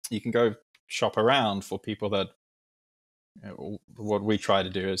you can go shop around for people that, what we try to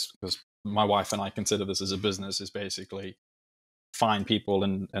do is, because my wife and I consider this as a business, is basically find people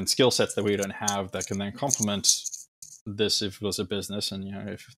and skill sets that we don't have that can then complement this if it was a business, and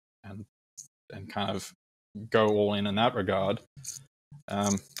and kind of go all in that regard.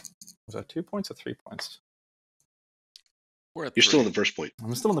 Was that 2 points or 3 points? You're still in the first point.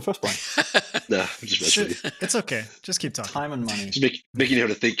 I'm still in the first point. No, I'm just messing with you. It's okay. Just keep talking. Time and money. Just making you have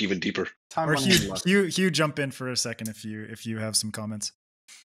to think even deeper. Time, or money, Hugh, jump in for a second if you have some comments.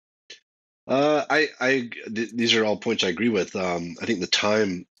 These are all points I agree with. I think the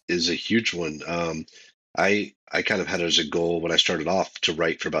time is a huge one. I kind of had it as a goal when I started off to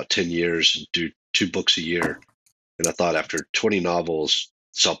write for about 10 years and do 2 books a year. And I thought after 20 novels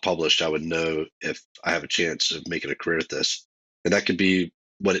self-published, I would know if I have a chance of making a career at this. And that could be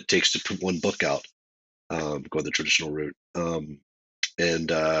what it takes to put 1 book out, go the traditional route.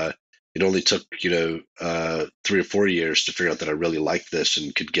 It only took, 3 or 4 years to figure out that I really liked this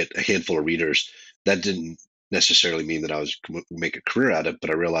and could get a handful of readers. That didn't necessarily mean that I was going to make a career out of it, but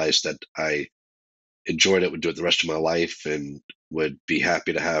I realized that I enjoyed it, would do it the rest of my life, and would be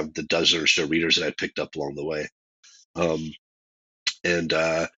happy to have the dozen or so readers that I picked up along the way.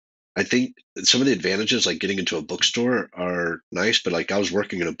 I think some of the advantages, like getting into a bookstore, are nice, but like I was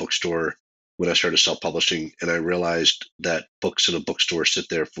working in a bookstore when I started self-publishing, and I realized that books in a bookstore sit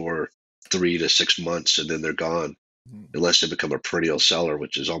there for 3 to 6 months and then they're gone, unless they become a perennial seller,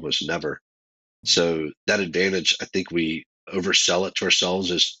 which is almost never. So that advantage, I think we oversell it to ourselves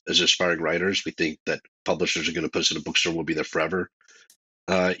as aspiring writers. We think that publishers are going to put us in a bookstore and we'll be there forever.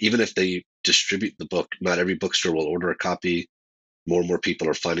 Even if they distribute the book, not every bookstore will order a copy. More and more people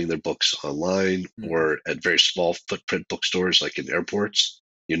are finding their books online or at very small footprint bookstores, like in airports.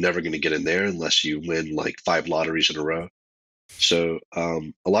 You're never going to get in there unless you win like 5 lotteries in a row. So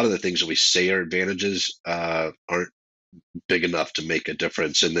a lot of the things that we say are advantages aren't big enough to make a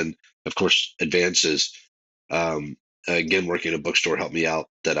difference. And then, of course, advances. again, working in a bookstore helped me out,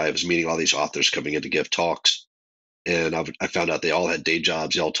 that I was meeting all these authors coming in to give talks. And I found out they all had day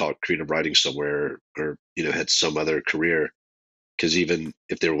jobs. They all taught creative writing somewhere, or, had some other career. Because even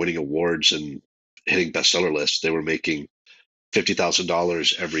if they were winning awards and hitting bestseller lists, they were making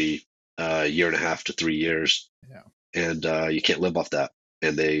 $50,000 every year and a half to 3 years. Yeah. And you can't live off that.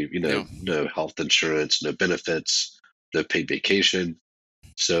 And they, no health insurance, no benefits, no paid vacation.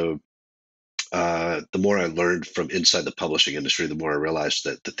 So the more I learned from inside the publishing industry, the more I realized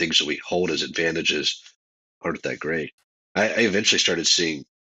that the things that we hold as advantages aren't that great. I eventually started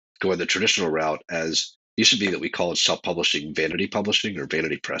going the traditional route, as used to be that we call it self-publishing vanity publishing or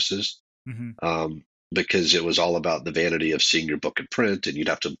vanity presses, because it was all about the vanity of seeing your book in print, and you'd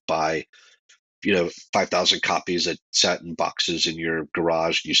have to buy 5,000 copies that sat in boxes in your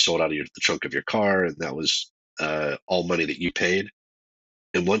garage, and you sold out of the trunk of your car, and that was all money that you paid.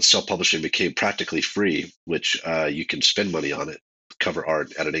 And once self-publishing became practically free, which you can spend money on it, cover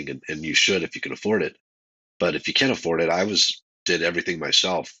art, editing, and you should if you can afford it. But if you can't afford it, did everything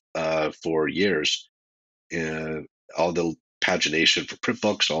myself for years. All the pagination for print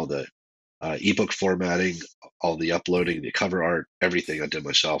books, all the ebook formatting, all the uploading, the cover art, everything I did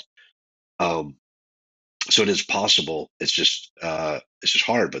myself. So it is possible. It's just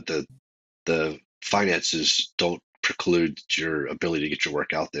hard, but the finances don't preclude your ability to get your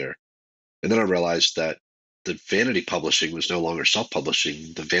work out there. And then I realized that the vanity publishing was no longer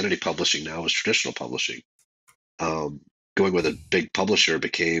self-publishing. The vanity publishing now is traditional publishing. Going with a big publisher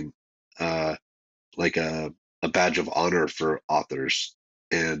became like a badge of honor for authors,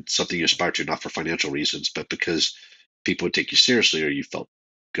 and something you aspire to, not for financial reasons, but because people would take you seriously, or you felt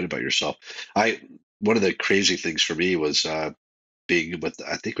good about yourself. One of the crazy things for me was being with,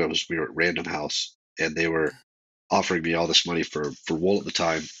 we were at Random House, and they were offering me all this money for wool at the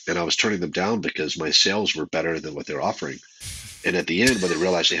time, and I was turning them down because my sales were better than what they were offering. And at the end, when they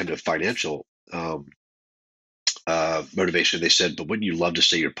realized they had no financial motivation, they said, "But wouldn't you love to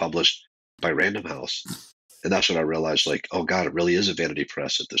say you're published by Random House?" And that's when I realized, like, oh God, it really is a vanity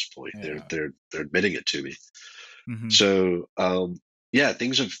press at this point. Yeah. They're admitting it to me. So yeah,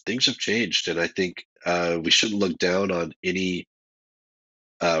 things have changed, and I think we shouldn't look down on any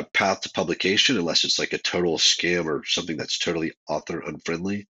path to publication unless it's like a total scam or something that's totally author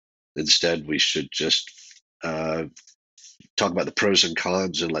unfriendly. Instead, we should just talk about the pros and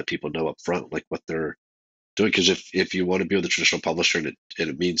cons and let people know up front, like, what they're doing. Because if you want to be with a traditional publisher, and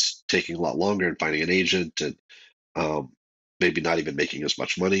it means taking a lot longer and finding an agent, and maybe not even making as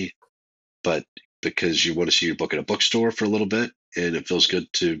much money, but because you want to see your book in a bookstore for a little bit, and it feels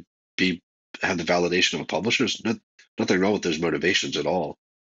good to have the validation of a publisher, there's nothing wrong with those motivations at all.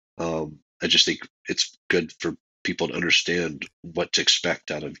 I just think it's good for people to understand what to expect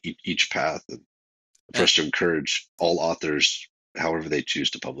out of each path, and for us to encourage all authors, however they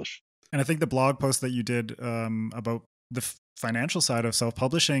choose to publish. And I think the blog post that you did about the financial side of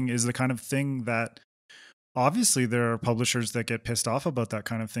self-publishing is the kind of thing that obviously there are publishers that get pissed off about that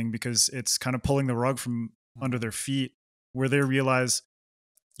kind of thing, because it's kind of pulling the rug from under their feet, where they realize,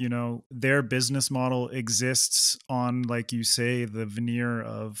 their business model exists on, like you say, the veneer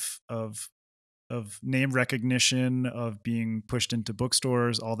of name recognition, of being pushed into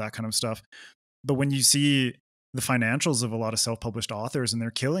bookstores, all that kind of stuff. But when you see the financials of a lot of self-published authors, and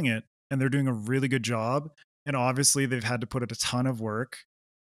they're killing it, and they're doing a really good job, and obviously they've had to put in a ton of work,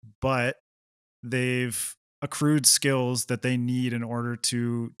 but they've accrued skills that they need in order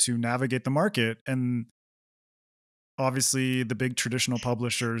to navigate the market. And obviously the big traditional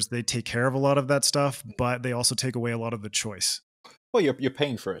publishers, they take care of a lot of that stuff, but they also take away a lot of the choice. Well, you're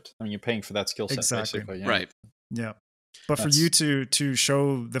paying for it. I mean, you're paying for that skill set, basically. Yeah. Right. Yeah. But for you to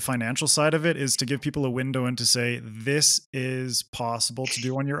show the financial side of it is to give people a window and to say, this is possible to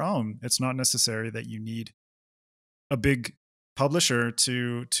do on your own. It's not necessary that you need a big publisher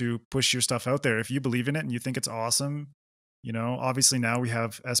to push your stuff out there. If you believe in it and you think it's awesome, obviously now we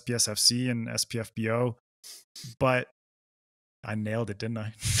have SPSFC and SPFBO, but I nailed it, didn't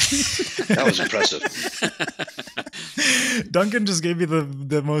I? That was impressive. Duncan just gave me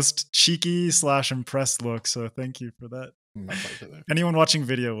the most cheeky / impressed look, so thank you for that. Anyone watching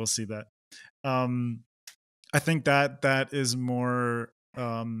video will see that. I think that is more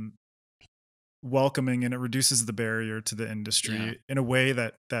welcoming, and it reduces the barrier to the industry in a way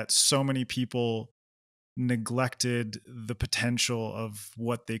that so many people neglected the potential of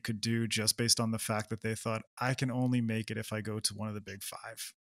what they could do just based on the fact that they thought, I can only make it if I go to one of the big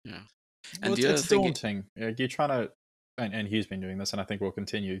five. Yeah. And it's daunting. You're trying to, and Hugh's been doing this, and I think we'll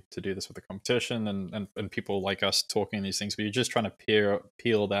continue to do this with the competition and people like us talking these things, but you're just trying to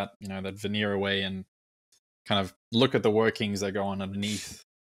peel that, that veneer away, and kind of look at the workings that go on underneath.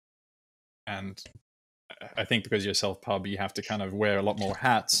 And I think because you're self-pub, you have to kind of wear a lot more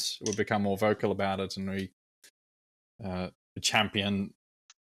hats. We'll become more vocal about it, and we champion.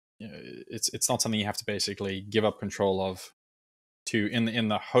 It's not something you have to basically give up control of to in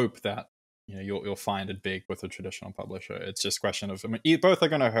the hope that you'll find it big with a traditional publisher. It's just a question of, I mean, both are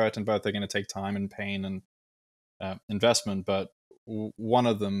going to hurt and both are going to take time and pain and investment, but one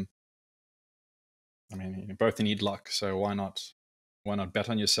of them, I mean, both need luck. So why not bet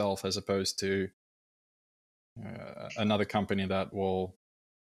on yourself as opposed to another company that will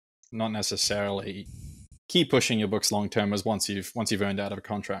not necessarily keep pushing your books long term as once you've earned out of a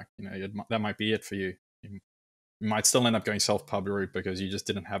contract. That might be it for you. You might still end up going self-pub route because you just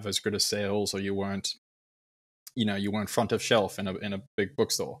didn't have as good as sales, or you weren't front of shelf in a big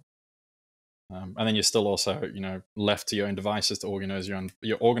bookstore. And then you're still also, left to your own devices to organize your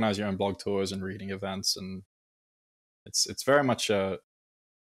own blog tours and reading events, and it's very much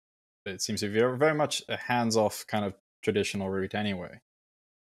it seems to be very much a hands-off kind of traditional route anyway.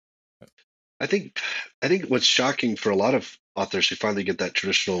 I think what's shocking for a lot of authors who finally get that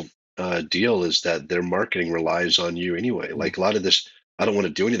traditional deal is that their marketing relies on you anyway. Like a lot of this, I don't want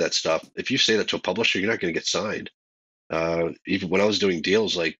to do any of that stuff. If you say that to a publisher, you're not going to get signed. Even when I was doing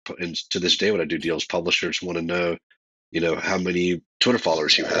deals, and to this day when I do deals, publishers want to know, how many Twitter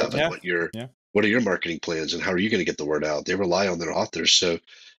followers you have, and what are your marketing plans, and how are you going to get the word out? They rely on their authors. So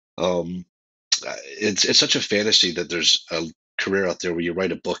it's such a fantasy that there's a career out there where you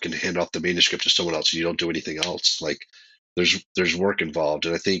write a book and hand off the manuscript to someone else and you don't do anything else. Like there's work involved,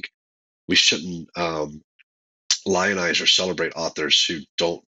 and I think we shouldn't lionize or celebrate authors who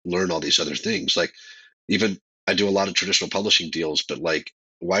don't learn all these other things. Like, even I do a lot of traditional publishing deals, but like,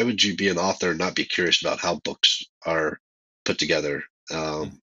 why would you be an author and not be curious about how books are put together?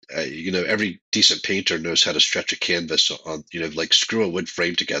 Every decent painter knows how to stretch a canvas on, like screw a wood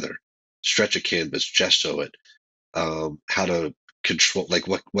frame together, stretch a canvas, gesso it, how to control, like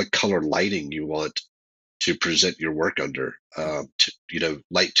what color lighting you want to present your work under,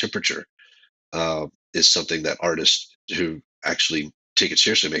 light temperature is something that artists who actually take it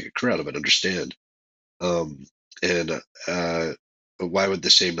seriously, make a career out of it, understand. And why would the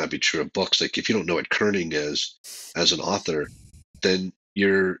same not be true of books? Like, if you don't know what kerning is as an author, then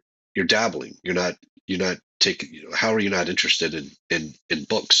you're dabbling. You're not taking. How are you not interested in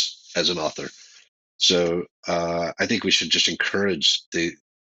books as an author? So I think we should just encourage the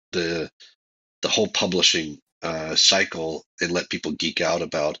whole publishing cycle and let people geek out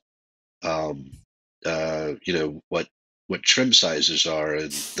about what trim sizes are,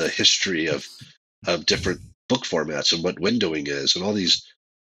 and the history of different book formats, and what windowing is, and all these.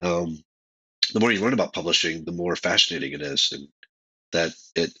 The more you learn about publishing, the more fascinating it is, and that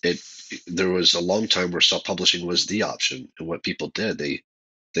there was a long time where self-publishing was the option, and what people did, they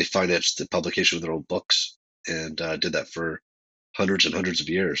financed the publication of their own books, and did that for hundreds and hundreds of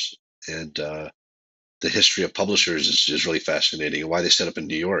years. And the history of publishers is really fascinating, and why they set up in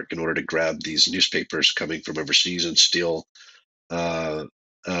New York in order to grab these newspapers coming from overseas and steal,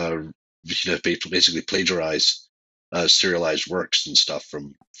 basically plagiarize serialized works and stuff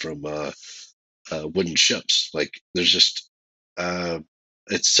from wooden ships. Like, there's just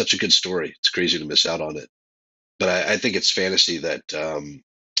it's such a good story. It's crazy to miss out on it. But I think it's fantasy that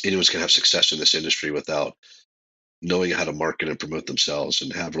anyone's going to have success in this industry without knowing how to market and promote themselves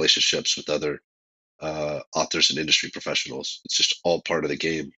and have relationships with other authors and industry professionals. It's just all part of the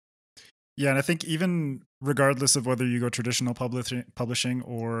game. Yeah, and I think even regardless of whether you go traditional publishing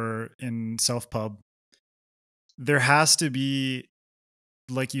or in self-pub, there has to be,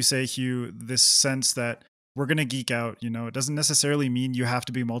 like you say, Hugh, this sense that we're going to geek out. It doesn't necessarily mean you have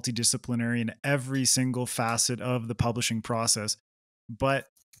to be multidisciplinary in every single facet of the publishing process, but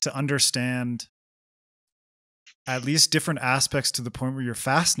to understand at least different aspects to the point where you're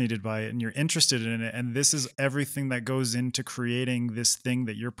fascinated by it and you're interested in it. And this is everything that goes into creating this thing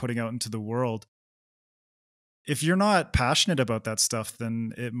that you're putting out into the world. If you're not passionate about that stuff,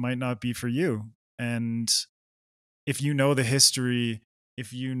 then it might not be for you. And if you know the history,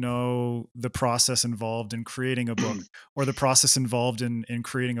 if you know the process involved in creating a book, or the process involved in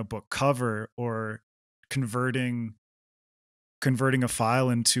creating a book cover, or converting a file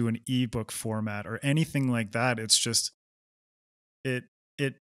into an ebook format, or anything like that, it's just it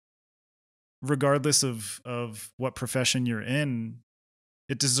regardless of what profession you're in,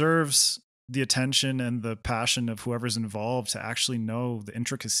 it deserves the attention and the passion of whoever's involved to actually know the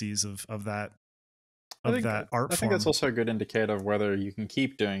intricacies of that art form. I think that's also a good indicator of whether you can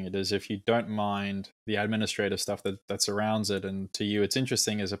keep doing it, is if you don't mind the administrative stuff that surrounds it, and to you it's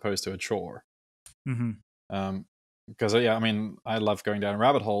interesting as opposed to a chore. Mm-hmm. Because yeah, I mean, I love going down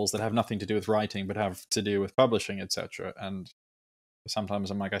rabbit holes that have nothing to do with writing, but have to do with publishing, etc. And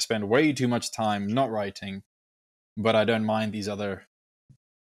sometimes I'm like, I spend way too much time not writing, but I don't mind these other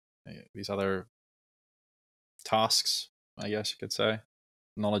tasks, I guess you could say.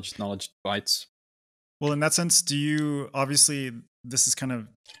 Knowledge bites. Well, in that sense, do you, obviously this is kind of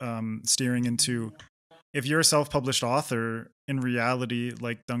steering into, if you're a self-published author, in reality,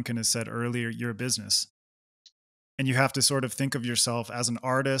 like Duncan has said earlier, you're a business. And you have to sort of think of yourself as an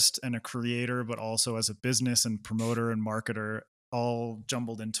artist and a creator, but also as a business and promoter and marketer, all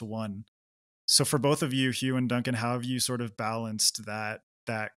jumbled into one. So for both of you, Hugh and Duncan, how have you sort of balanced that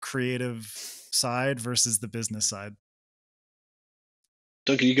creative side versus the business side?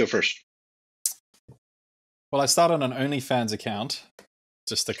 Duncan, you go first. Well, I started an OnlyFans account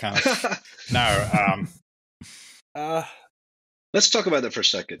just to kind of Let's talk about that for a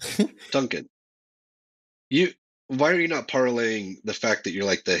second. Duncan, why are you not parlaying the fact that you're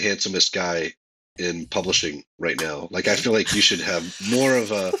like the handsomest guy in publishing right now? Like, I feel like you should have more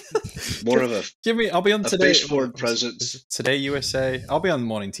of a give me. I'll be on Today. face forward presence. Today USA. I'll be on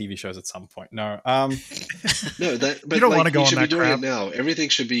morning TV shows at some point. No, no, that. But you don't like, want to go you on should that be doing crap. it now. Everything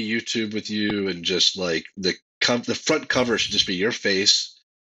should be YouTube with you, and just like the front cover should just be your face.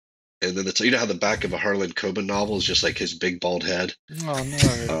 And then you know how the back of a Harlan Coben novel is just like his big bald head. Oh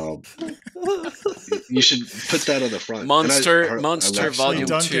no! You should put that on the front. Monstre I Volume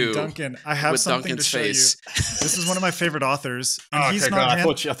 2. Duncan, I have something Duncan's to show face. you. This is one of my favorite authors, and Okay, he's God,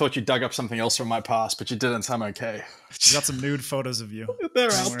 not. I thought you dug up something else from my past, but you didn't. So I'm okay. You got some nude photos of you. They're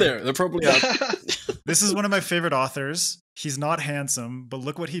Don't out worry. there. They're probably out. This is one of my favorite authors. He's not handsome, but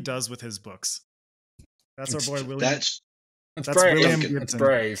look what he does with his books. That's our boy William. That's brave. William Duncan. Gibson. It's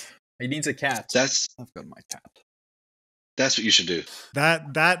brave. He needs a cat. I've got my cat. That's what you should do.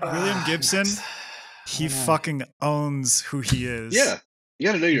 That William Gibson, he fucking owns who he is. Yeah, you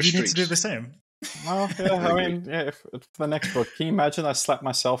got to know your You need strengths. to do the same. Well, yeah, I mean, yeah, if for the next book, can you imagine I slapped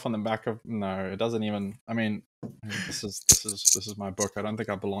myself on the back of? No, it doesn't even. I mean, this is my book. I don't think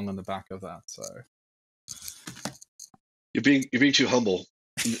I belong on the back of that. So You're being too humble.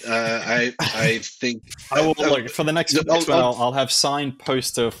 I think I will look for the next one. I'll have signed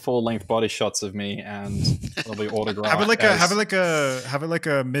poster full-length body shots of me, and it'll be autographed. Have it like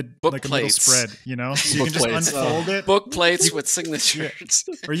a middle spread, you know, so you can just unfold it. Book plates with signatures,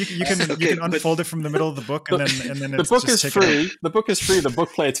 or you can unfold it from the middle of the book, and then the book is free. The book is free. The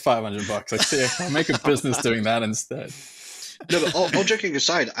book plate's $500. I see. I'll make a business doing that instead. No, but all joking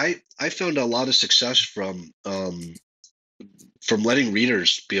aside, I found a lot of success from letting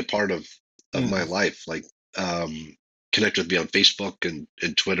readers be a part of my life, like connect with me on Facebook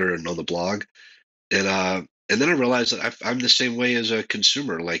and Twitter and on the blog, and then I realized that I'm the same way as a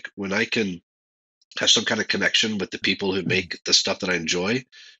consumer. Like, when I can have some kind of connection with the people who make the stuff that I enjoy, it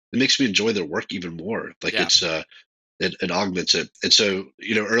makes me enjoy their work even more. Like, it augments it. And so,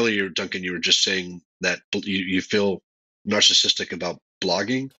 you know, earlier, Duncan, you were just saying that you feel narcissistic about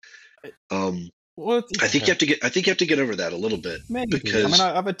blogging. Well, I think you have to get over that a little bit. Maybe. Because I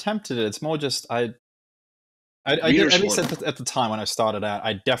mean, I've attempted it. It's more just I did, at least at the time when I started out,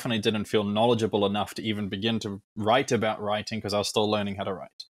 I definitely didn't feel knowledgeable enough to even begin to write about writing, because I was still learning how to write.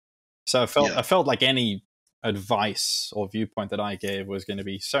 So I felt like any advice or viewpoint that I gave was going to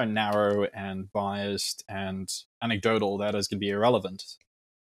be so narrow and biased and anecdotal that it was going to be irrelevant.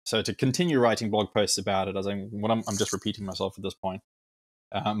 So to continue writing blog posts about it, I'm just repeating myself at this point.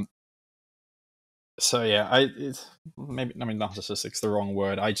 So yeah, narcissistic's the wrong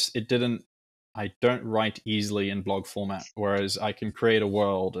word. I don't write easily in blog format, whereas I can create a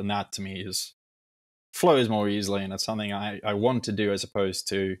world, and that to me flows more easily, and it's something I want to do, as opposed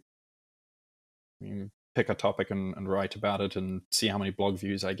to pick a topic and write about it and see how many blog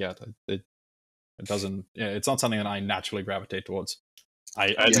views I get. It doesn't. Yeah, it's not something that I naturally gravitate towards.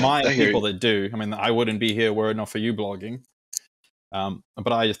 I admire people that do. I mean, I wouldn't be here were it not for you blogging.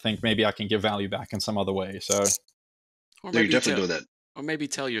 But I just think maybe I can give value back in some other way. So, you're definitely doing that. Or maybe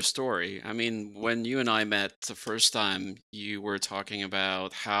tell your story. I mean, when you and I met the first time, you were talking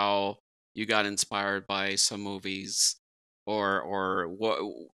about how you got inspired by some movies, or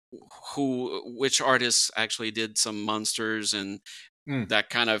which artists actually did some monsters, and that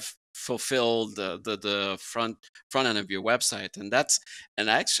kind of fulfilled the front end of your website. And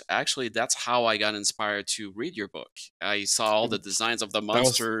actually that's how I got inspired to read your book. I saw all the designs of the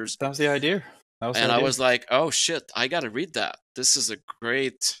monsters. That was the idea. I was like, oh shit, I gotta read that. This is a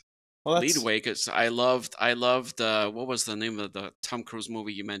great leadway, because I loved what was the name of the Tom Cruise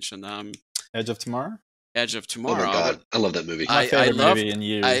movie you mentioned? Edge of Tomorrow. Edge of Tomorrow. Oh my God, I love that movie. My favorite movie in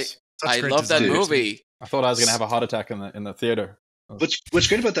years. I love that movie, I thought I was going to have a heart attack in the theater. What's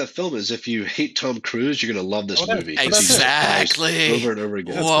great about that film is if you hate Tom Cruise, you're going to love this movie. Exactly. Over and over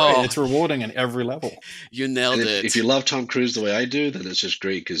again. That's great. It's rewarding in every level. You nailed it. If you love Tom Cruise the way I do, then it's just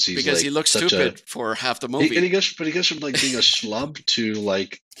great because he looks stupid for half the movie. And he goes from like being a schlub to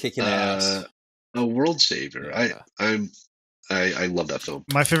like kicking ass, a world savior. Yeah. I love that film.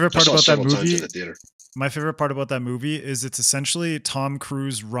 My favorite part about that movie. My favorite part about that movie is it's essentially Tom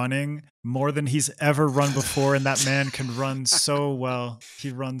Cruise running more than he's ever run before, and that man can run so well. He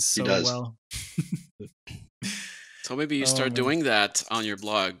runs so well. So maybe you start doing that on your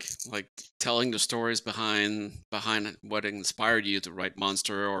blog, like telling the stories behind what inspired you to write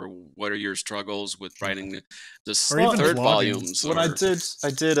Monstre, or what are your struggles with writing the third volumes. What I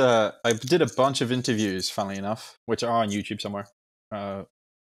did a bunch of interviews, funnily enough, which are on YouTube somewhere.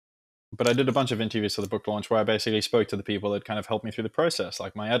 But I did a bunch of interviews for the book launch where I basically spoke to the people that kind of helped me through the process,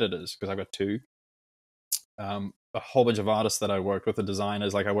 like my editors, because I've got two. A whole bunch of artists that I worked with, the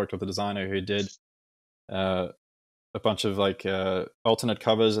designers. Like I worked with a designer who did a bunch of like alternate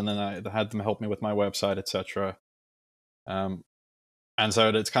covers, and then I had them help me with my website, etc. And so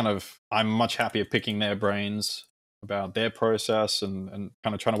it's kind of, I'm much happier picking their brains about their process and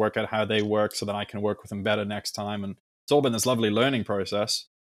kind of trying to work out how they work so that I can work with them better next time. And it's all been this lovely learning process.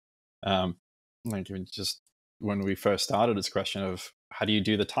 Like even just when we first started, it's a question of how do you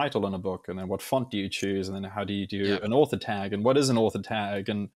do the title in a book, and then what font do you choose, and then how do you do an author tag, and what is an author tag,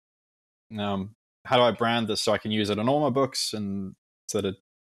 and how do I brand this so I can use it in all my books, and so that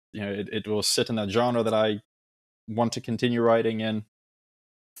it will sit in that genre that I want to continue writing in.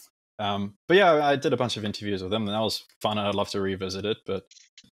 But yeah, I did a bunch of interviews with them, and that was fun, and I'd love to revisit it. But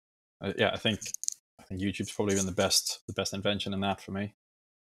yeah, I think YouTube's probably been the best invention in that for me.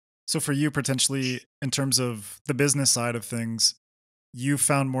 So for you, potentially, in terms of the business side of things, you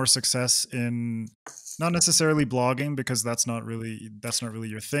found more success in not necessarily blogging, because that's not really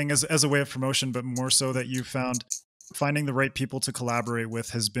your thing as a way of promotion, but more so that you found finding the right people to collaborate with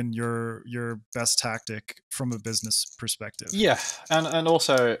has been your best tactic from a business perspective. Yeah, and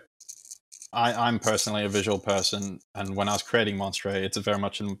also I'm personally a visual person, and when I was creating Monstre, it very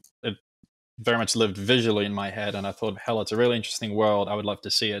much lived visually in my head, and I thought, hell, it's a really interesting world. I would love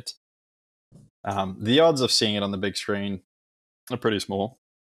to see it. The odds of seeing it on the big screen are pretty small.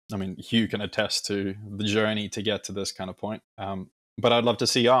 I mean, Hugh can attest to the journey to get to this kind of point. But I'd love to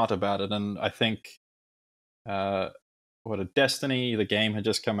see art about it. And I think Destiny, the game, had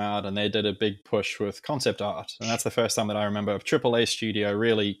just come out, and they did a big push with concept art. And that's the first time that I remember a AAA studio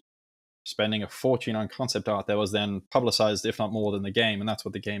really spending a fortune on concept art that was then publicized, if not more, than the game. And that's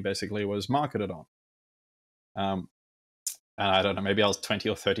what the game basically was marketed on. And I don't know, maybe I was 20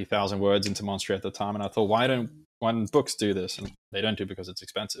 or 30,000 words into Monstre at the time, and I thought, why don't books do this? And they don't do it because it's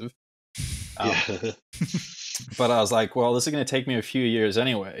expensive. But I was like, well, this is going to take me a few years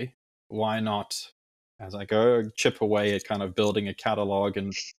anyway. Why not, as I go, chip away at kind of building a catalog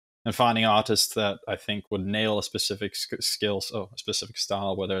and finding artists that I think would nail a specific skills or a specific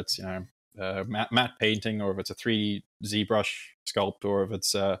style, whether it's matte painting, or if it's a 3D ZBrush sculpt, or if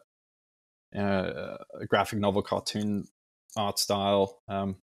it's a graphic novel cartoon art style,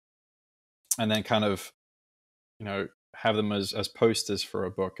 and then kind of have them as posters for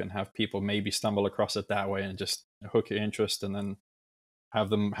a book, and have people maybe stumble across it that way and just hook your interest, and then have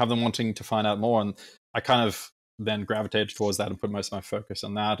them wanting to find out more. And I kind of then gravitated towards that and put most of my focus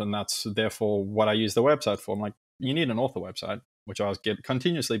on that, and that's therefore what I use the website for. I'm like, you need an author website, which I was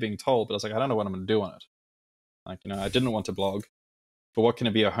continuously being told, but I was like, I don't know what I'm going to do on it. Like, I didn't want to blog, but what can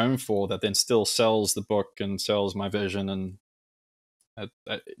it be a home for that then still sells the book and sells my vision? And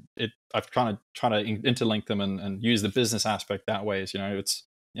I've kind of tried to interlink them and use the business aspect that way. It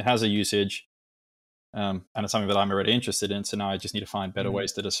has a usage, and it's something that I'm already interested in. So now I just need to find better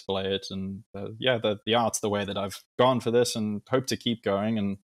ways to display it. And the art's the way that I've gone for this, and hope to keep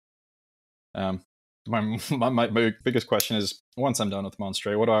going. And my biggest question is, once I'm done with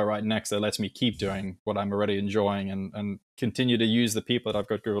Monstre, what do I write next that lets me keep doing what I'm already enjoying and continue to use the people that I've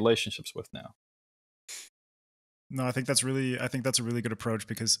got good relationships with now? No, I think that's a really good approach,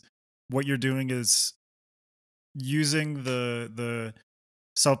 because what you're doing is using the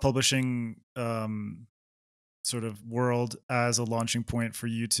self-publishing sort of world as a launching point for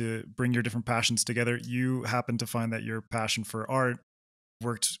you to bring your different passions together. You happen to find that your passion for art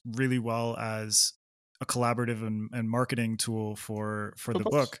worked really well as a collaborative and marketing tool for the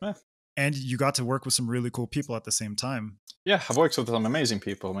book. Yeah. And you got to work with some really cool people at the same time. Yeah, I've worked with some amazing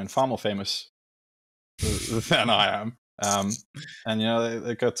people. I mean, far more famous than I am. And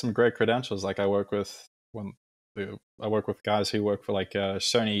they got some great credentials. Like I work with I work with guys who work for like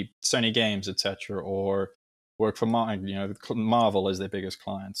Sony games, etc., or work for Marvel as their biggest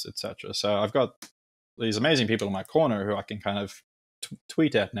clients, etc. So I've got these amazing people in my corner who I can kind of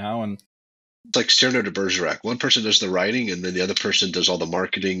tweet at now, and it's like Cyrano de Bergerac. One person does the writing, and then the other person does all the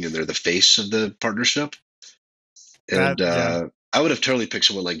marketing, and they're the face of the partnership. And I would have totally picked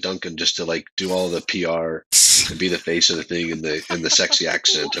someone like Duncan just to like do all the PR and be the face of the thing in the sexy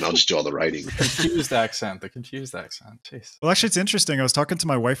accent, and I'll just do all the writing. The confused accent. Jeez. Well, actually, it's interesting. I was talking to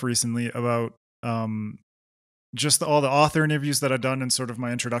my wife recently about just all the author interviews that I've done and sort of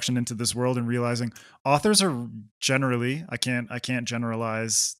my introduction into this world, and realizing authors are generally, I can't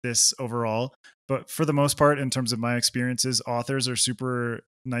generalize this overall, but for the most part, in terms of my experiences, authors are super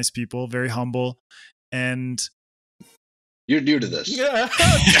nice people, very humble, and you're new to this. Yeah.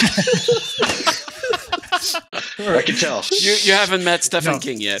 I can tell. You haven't met Stephen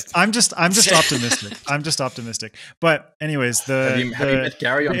King yet. I'm just optimistic. I'm just optimistic. But anyways, have you met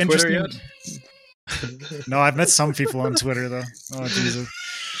Gary on Twitter yet? No, I've met some people on Twitter though. Oh Jesus!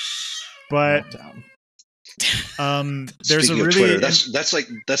 But there's Speaking a really Twitter, that's like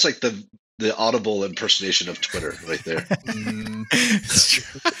the audible impersonation of Twitter right there. It's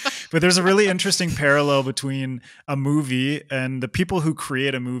true. But there's a really interesting parallel between a movie and the people who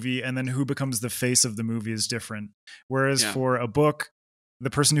create a movie, and then who becomes the face of the movie is different. Whereas for a book, the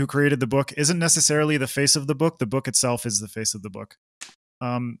person who created the book isn't necessarily the face of the book. The book itself is the face of the book.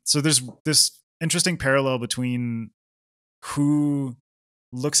 So there's this interesting parallel between who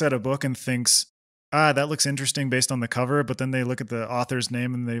looks at a book and thinks, that looks interesting based on the cover, but then they look at the author's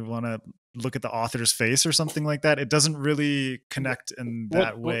name and they want to look at the author's face or something like that. It doesn't really connect in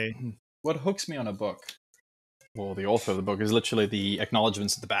that way. What hooks me on a book, or the author of the book, is literally the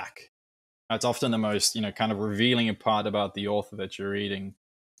acknowledgements at the back. That's often the most, kind of revealing part about the author that you're reading.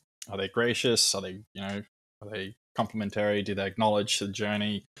 Are they gracious? Are they complimentary? Do they acknowledge the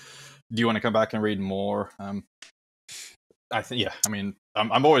journey? Do you want to come back and read more? I think,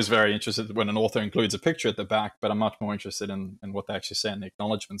 I'm always very interested when an author includes a picture at the back, but I'm much more interested in what they actually say in the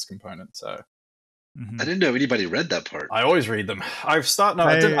acknowledgements component. So I didn't know anybody read that part. I always read them. I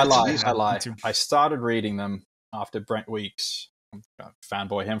lie. I started reading them after Brent Weeks. I'm gonna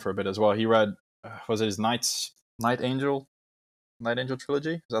fanboy him for a bit as well. He read, was it his Night Angel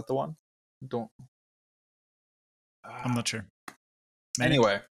trilogy? Is that the one? I'm not sure.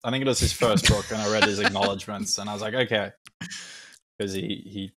 Anyway, I think it was his first book, and I read his acknowledgements, and I was like, okay, because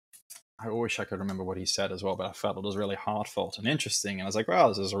I wish I could remember what he said as well, but I felt it was really heartfelt and interesting, and I was like, wow,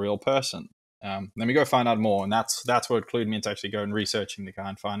 this is a real person. Let me go find out more, and that's what clued me into actually going researching the guy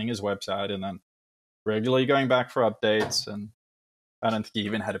and finding his website, and then regularly going back for updates. And I don't think he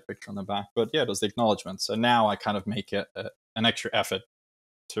even had a picture on the back, but yeah, it was the acknowledgements. So now I kind of make it an extra effort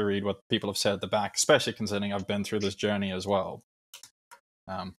to read what people have said at the back, especially considering I've been through this journey as well.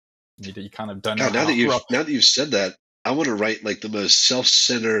 You kind of don't know. Now that you've said that, I want to write like the most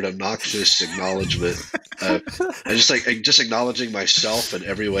self-centered, obnoxious acknowledgement. I just acknowledging myself in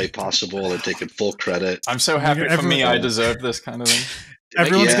every way possible and taking full credit. I'm so happy for me. I deserve this kind of thing.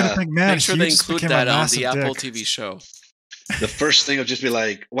 Everyone's gonna think, man, make sure they include that on the Apple TV show. The first thing will just be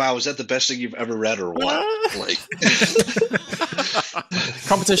like, wow, is that the best thing you've ever read or what? Like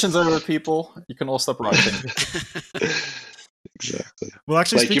competition's over, people. You can all stop writing. Exactly. Well,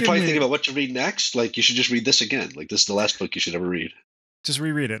 actually, like you're probably thinking about what to read next. Like you should just read this again. Like this is the last book you should ever read. Just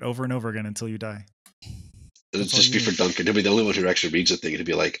reread it over and over again until you die. It'll just be for Duncan. He'll be the only one who actually reads the thing. He'll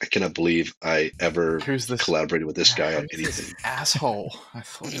be like, I cannot believe I ever collaborated with this guy on anything. Asshole. I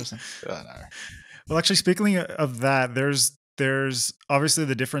thought it was. Well, actually, speaking of that, there's obviously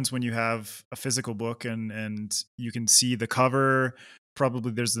the difference when you have a physical book and you can see the cover.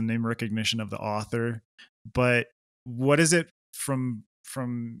 Probably there's the name recognition of the author, but what is it from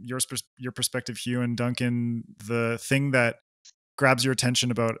your perspective, Hugh and Duncan, the thing that grabs your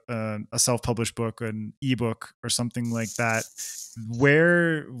attention about a self-published book, an ebook or something like that?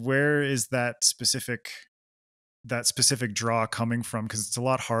 Where is that specific draw coming from? Because it's a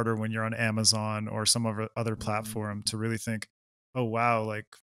lot harder when you're on Amazon or some other platform to really think, oh wow, like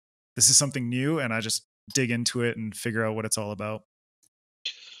this is something new, and I just dig into it and figure out what it's all about.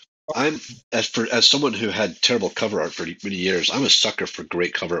 I'm as someone who had terrible cover art for many years, I'm a sucker for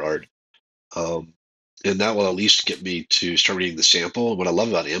great cover art. And that will at least get me to start reading the sample. And what I love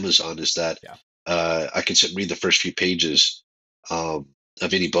about Amazon is that I can sit and read the first few pages of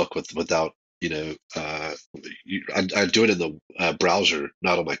any book without, I do it in the browser,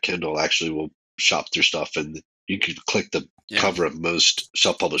 not on my Kindle. I actually will shop through stuff, and you can click the cover of most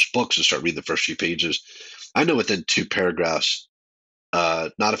self-published books and start reading the first few pages. I know within 2 paragraphs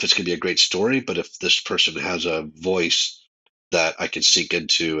not if it's going to be a great story, but if this person has a voice that I can sink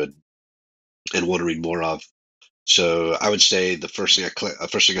into and want to read more of. So I would say the first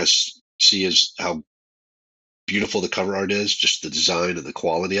thing I see is how beautiful the cover art is, just the design and the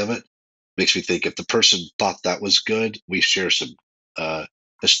quality of it. Makes me think if the person thought that was good, we share some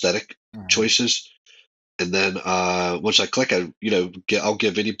aesthetic choices. And then once I click, I'll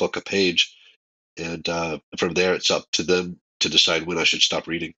give any book a page, and from there it's up to them to decide when I should stop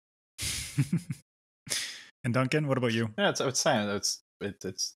reading. And Duncan, what about you? Yeah, I was saying it's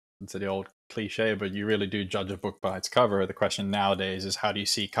the old cliche, but you really do judge a book by its cover. The question nowadays is, how do you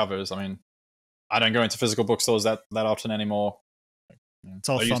see covers? I mean, I don't go into physical bookstores that often anymore. It's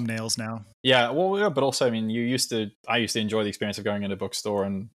all thumbnails now. Yeah, well, yeah, but also, I mean, I used to enjoy the experience of going into a bookstore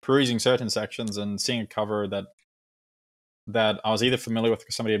and perusing certain sections and seeing a cover that I was either familiar with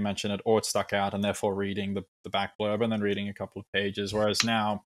because somebody had mentioned it, or it stuck out, and therefore reading the back blurb and then reading a couple of pages. Whereas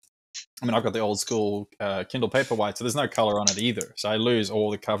now, I mean, I've got the old school Kindle Paperwhite, so there's no color on it either. So I lose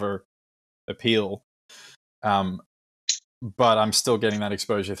all the cover appeal. But I'm still getting that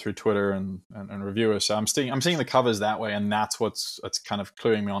exposure through Twitter and reviewers. So I'm seeing the covers that way, and that's what's kind of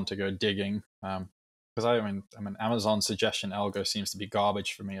cluing me on to go digging. Because I mean, Amazon suggestion algo seems to be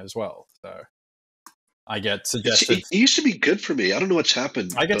garbage for me as well. So I get suggested. It used to be good for me. I don't know what's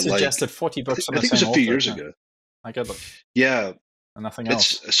happened. I get suggested 40 books. I think it was a few years ago. I get them. Yeah. And nothing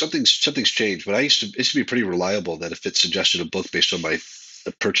else. Something's changed, but it used to be pretty reliable that if it suggested a book based on my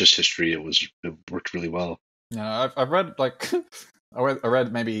purchase history, it worked really well. Yeah, I've read I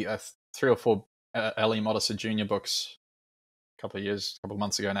read maybe 3 or 4 L.E. Modesta Jr. books a couple of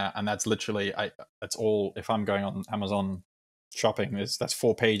months ago now, and that's literally that's all. If I'm going on Amazon shopping, that's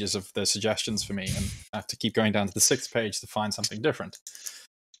 4 pages of the suggestions for me, and I have to keep going down to the 6th page to find something different.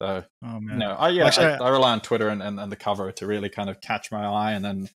 So, I rely on Twitter and the cover to really kind of catch my eye, and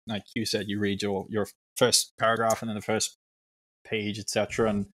then, like you said, you read your first paragraph and then the first page, etc.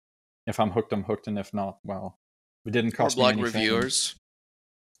 And if I'm hooked, I'm hooked, and if not, well, it didn't cost me anything. Reviewers.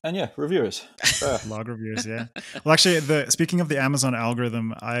 And yeah, reviewers. Blog reviewers, yeah. Well, actually, speaking of the Amazon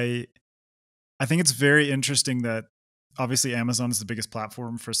algorithm, I think it's very interesting that obviously Amazon is the biggest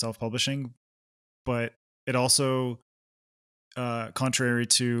platform for self-publishing, but it also, contrary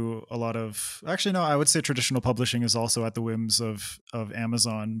to a lot of, actually no, I would say traditional publishing is also at the whims of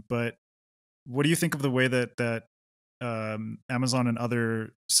Amazon. But what do you think of the way that Amazon and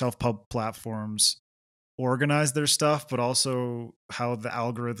other self-pub platforms organize their stuff, but also how the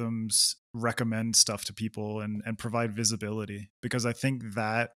algorithms recommend stuff to people and provide visibility? Because I think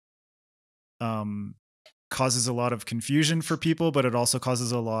that causes a lot of confusion for people, but it also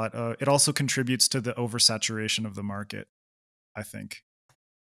causes it also contributes to the oversaturation of the market, I think,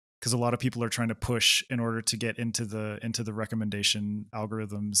 because a lot of people are trying to push in order to get into the recommendation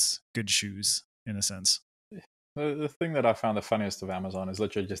algorithms good shoes, in a sense. The thing that I found the funniest of Amazon is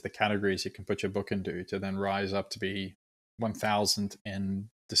literally just the categories you can put your book into to then rise up to be 1,000 in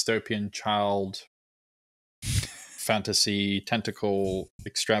dystopian child fantasy tentacle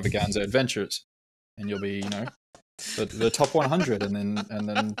extravaganza adventures, and you'll be the top 100, and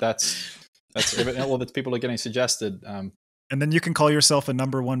then that's all that people are getting suggested. And then you can call yourself a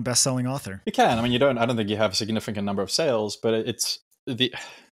 #1 best-selling author. You can. I mean, I don't think you have a significant number of sales, but it's the.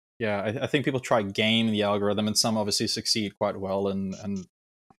 Yeah, I think people try game the algorithm, and some obviously succeed quite well, and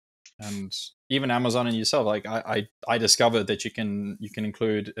even Amazon and yourself. Like I discovered that you can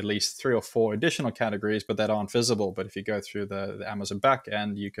include at least 3 or 4 additional categories, but that aren't visible. But if you go through the Amazon back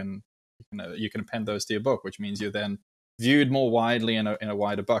end, you can append those to your book, which means you're then viewed more widely in a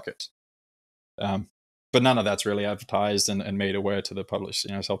wider bucket. But none of that's really advertised and made aware to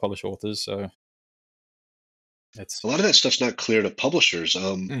the self-published authors. So. A lot of that stuff's not clear to publishers.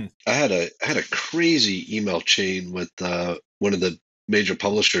 I had a crazy email chain with one of the major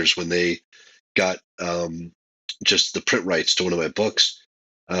publishers when they got just the print rights to one of my books.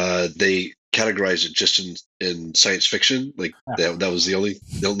 They categorized it just in science fiction. Like that was the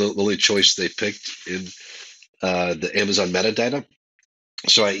only choice they picked in the Amazon metadata.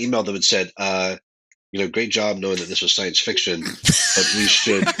 So I emailed them and said, great job knowing that this was science fiction, but we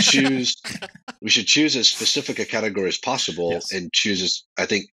should choose as specific a category as possible. Yes. And choose I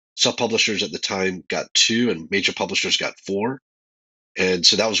think self-publishers at the time got 2 and major publishers got 4. And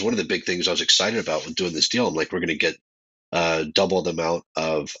so that was one of the big things I was excited about when doing this deal. I'm like, we're going to get double the amount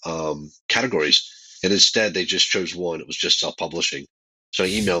of categories. And instead they just chose 1. It was just self-publishing. So I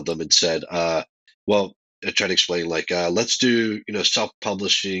emailed them and said, I tried to explain, let's do,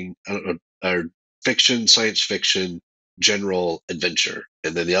 self-publishing or fiction, science fiction, general adventure,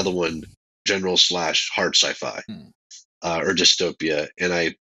 and then the other one, general / hard sci-fi. or dystopia, and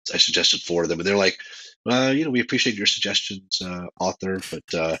I suggested 4 of them, and they're like, we appreciate your suggestions, author,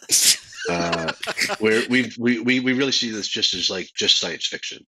 but we really see this just as just science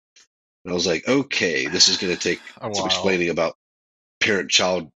fiction. And I was like, okay, this is going to take some explaining about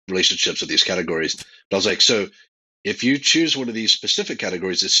parent-child relationships of these categories. But I was like, so if you choose one of these specific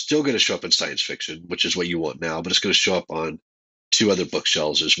categories, it's still going to show up in science fiction, which is what you want now, but it's going to show up on 2 other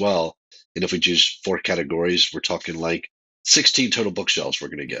bookshelves as well. And if we choose 4 categories, we're talking like 16 total bookshelves we're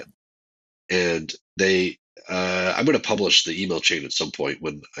going to get. And I'm going to publish the email chain at some point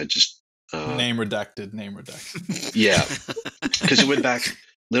when I just name redacted. Yeah, because it went back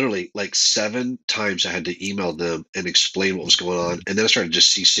literally like 7 times. I had to email them and explain what was going on, and then I started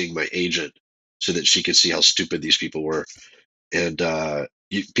just CCing my agent so that she could see how stupid these people were. And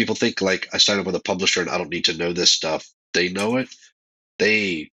people think like I signed up with a publisher and I don't need to know this stuff. They know it.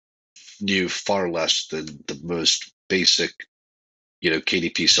 They knew far less than the most basic,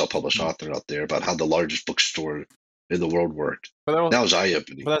 KDP self-published author out there about how the largest bookstore in the world worked. That was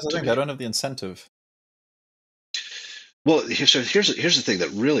eye-opening. But that's the thing; they don't have the incentive. Well, here's the thing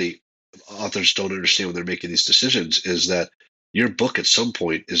that really authors don't understand when they're making these decisions is that your book at some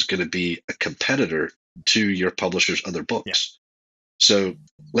point is going to be a competitor to your publisher's other books. Yeah. So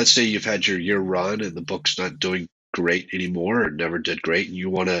let's say you've had your year run and the book's not doing great anymore or never did great, and you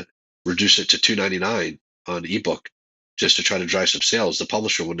want to reduce it to $2.99 on ebook just to try to drive some sales. The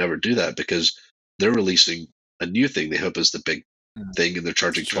publisher will never do that because they're releasing a new thing they hope is the big thing, and they're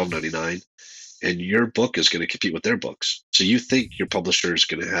charging $12.99. And your book is going to compete with their books. So you think your publisher is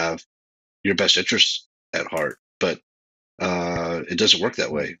going to have your best interests at heart, but it doesn't work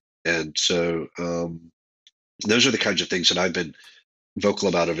that way. And so those are the kinds of things that I've been vocal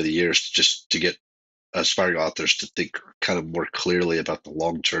about over the years, just to get aspiring authors to think kind of more clearly about the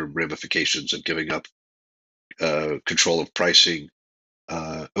long-term ramifications of giving up control of pricing,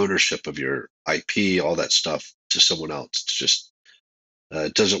 ownership of your IP, all that stuff to someone else. It's just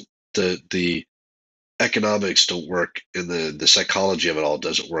doesn't the economics don't work, and the psychology of it all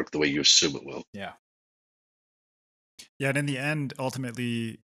doesn't work the way you assume it will. Yeah. Yeah, and in the end,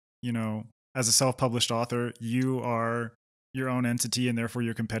 ultimately, as a self-published author, you are your own entity, and therefore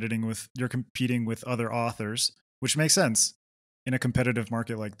you're competing with other authors, which makes sense in a competitive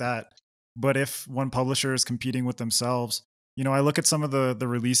market like that. But if one publisher is competing with themselves, I look at some of the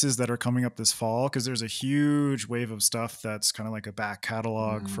releases that are coming up this fall, because there's a huge wave of stuff that's kind of like a back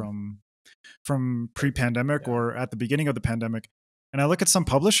catalog from pre-pandemic or at the beginning of the pandemic. And I look at some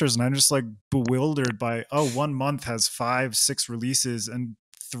publishers and I'm just like bewildered by, 1 month has 5-6 releases, and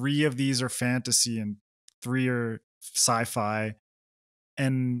 3 of these are fantasy and 3 are sci-fi,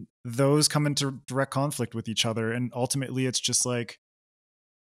 and those come into direct conflict with each other. And ultimately it's just like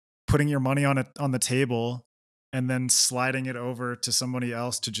putting your money on the table and then sliding it over to somebody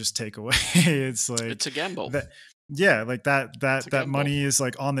else to just take away. It's like, it's a gamble. Like that money is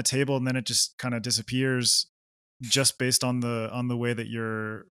like on the table, and then it just kind of disappears just based on the way that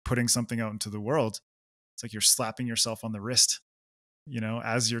you're putting something out into the world. It's like you're slapping yourself on the wrist,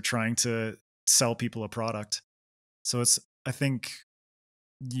 as you're trying to sell people a product. So I think,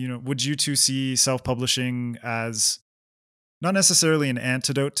 would you two see self-publishing as not necessarily an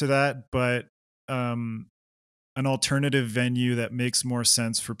antidote to that, but an alternative venue that makes more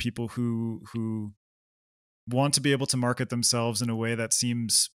sense for people who want to be able to market themselves in a way that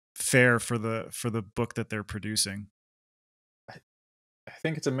seems fair for the book that they're producing? I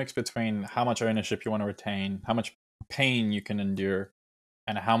think it's a mix between how much ownership you want to retain, how much pain you can endure,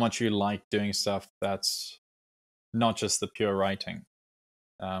 and how much you like doing stuff that's not just the pure writing.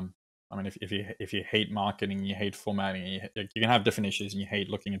 If you hate marketing, you hate formatting, you can have different issues, and you hate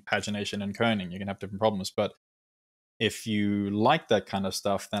looking at pagination and kerning, you can have different problems. But if you like that kind of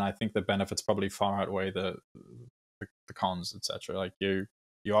stuff, then I think the benefits probably far outweigh the cons, etc. Like you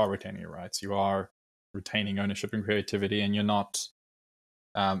are retaining your rights, you are retaining ownership and creativity, and you're not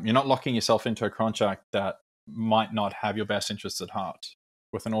locking yourself into a contract that might not have your best interests at heart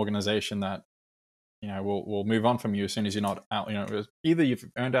with an organization that will move on from you as soon as you're not out. Either you've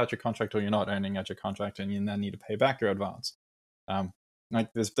earned out your contract or you're not earning out your contract, and you then need to pay back your advance.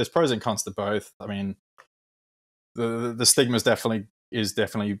 There's pros and cons to both. I mean, the stigma is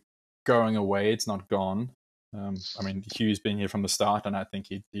definitely going away. It's not gone. Hugh's been here from the start, and I think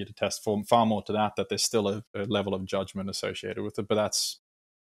he'd attest far more to that there's still a level of judgment associated with it. But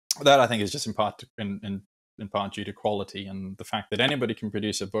that I think is just in part due to quality and the fact that anybody can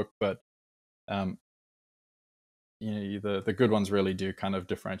produce a book, but the good ones really do kind of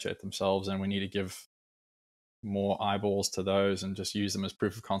differentiate themselves, and we need to give more eyeballs to those and just use them as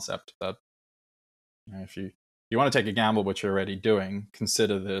proof of concept that if you you want to take a gamble, which you're already doing,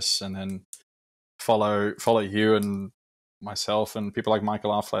 consider this, and then follow you and myself and people like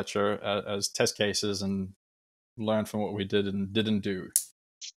Michael R. Fletcher as test cases and learn from what we did and didn't do.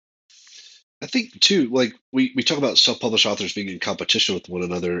 I think too, like we talk about self-published authors being in competition with one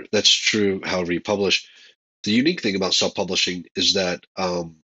another. That's true. However you publish, the unique thing about self-publishing is that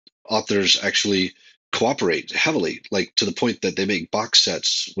authors actually cooperate heavily, like to the point that they make box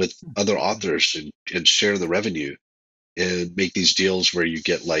sets with other authors and share the revenue and make these deals where you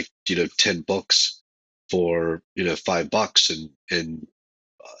get like 10 books for $5, and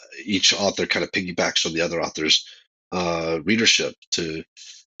each author kind of piggybacks on the other author's readership to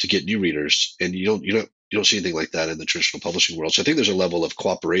get new readers, and you don't see anything like that in the traditional publishing world. So I think there's a level of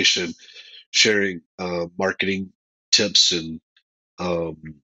cooperation, sharing marketing tips, and all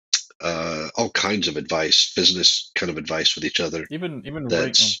kinds of advice, business kind of advice with each other.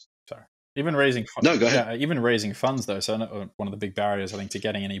 Even raising funds. No, go ahead. Yeah, even raising funds though. So one of the big barriers I think to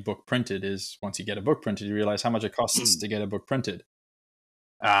getting any book printed is once you get a book printed, you realize how much it costs to get a book printed.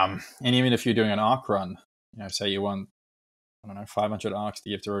 And even if you're doing an ARC run, say you want, I don't know, 500 ARCs to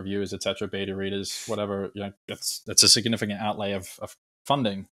give to reviewers, etc., beta readers, whatever, that's a significant outlay of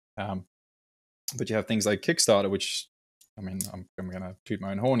funding. But you have things like Kickstarter, which, I mean, I'm going to toot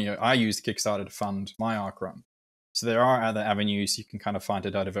my own horn here. I used Kickstarter to fund my ARC run. So there are other avenues you can kind of find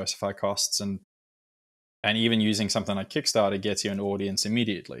to diversify costs, and even using something like Kickstarter gets you an audience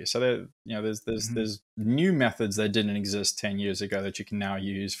immediately. So there's new methods that didn't exist 10 years ago that you can now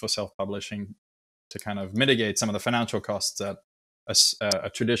use for self-publishing to kind of mitigate some of the financial costs that a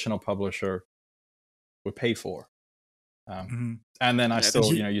traditional publisher would pay for. And then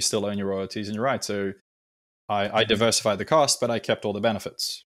you still own your royalties, and you're right. So I diversified the cost, but I kept all the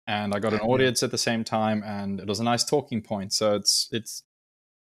benefits. And I got an audience at the same time, and it was a nice talking point. So it's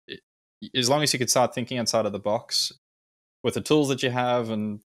as long as you could start thinking outside of the box with the tools that you have,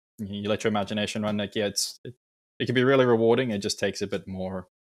 and you let your imagination run, like it can be really rewarding. It just takes a bit more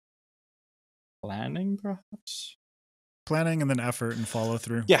planning, perhaps. Planning and then effort and follow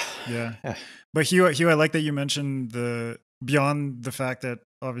through. Yeah. But Hugh, I like that you mentioned beyond the fact that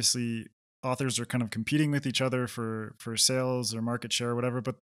obviously authors are kind of competing with each other for sales or market share or whatever,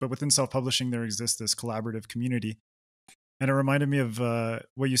 but within self-publishing there exists this collaborative community. And it reminded me of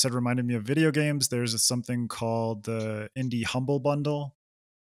what you said reminded me of video games. There's something called the Indie Humble Bundle,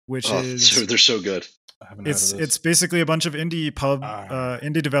 which they're so good. It's basically a bunch of indie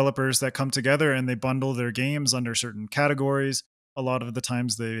developers that come together and they bundle their games under certain categories. A lot of the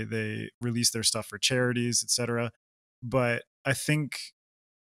times they release their stuff for charities, etc. But I think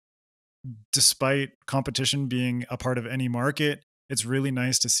despite competition being a part of any market, it's really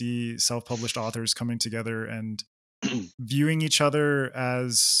nice to see self-published authors coming together and viewing each other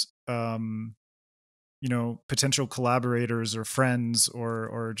as potential collaborators or friends,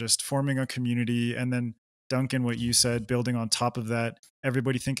 or just forming a community. And then Duncan, what you said, building on top of that,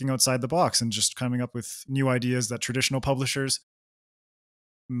 everybody thinking outside the box and just coming up with new ideas that traditional publishers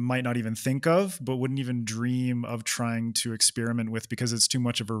might not even think of, but wouldn't even dream of trying to experiment with because it's too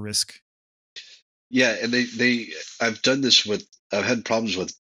much of a risk. Yeah, and I've had problems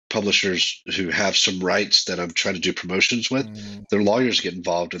with publishers who have some rights that I'm trying to do promotions with. Their lawyers get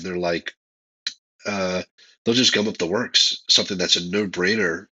involved, and they're like, they'll just gum up the works, something that's a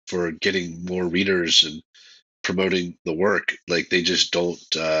no-brainer for getting more readers and promoting the work. Like they just don't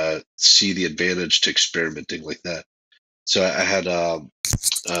see the advantage to experimenting like that. So I had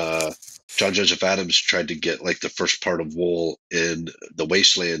John Joseph Adams tried to get like the first part of Wool in the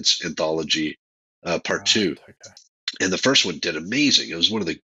Wastelands anthology, part 2. Okay. And the first one did amazing. It was one of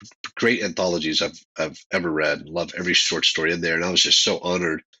the great anthologies I've ever read. Love every short story in there. And I was just so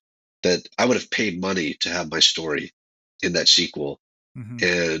honored that I would have paid money to have my story in that sequel.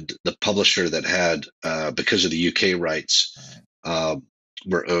 And the publisher that had, because of the UK rights,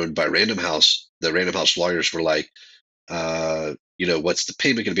 were owned by Random House. The Random House lawyers were like, what's the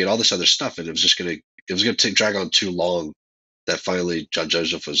payment going to be and all this other stuff. And it was going to drag on too long that finally John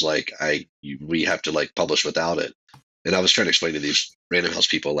Joseph was like, we have to like publish without it. And I was trying to explain to these Random House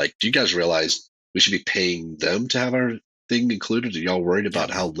people, like, do you guys realize we should be paying them to have our thing included? Are y'all worried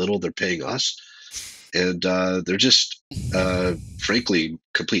about how little they're paying us? And they're just, frankly,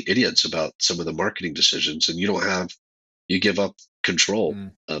 complete idiots about some of the marketing decisions. And you give up control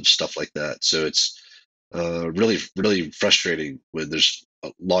of stuff like that. So it's really, really frustrating when there's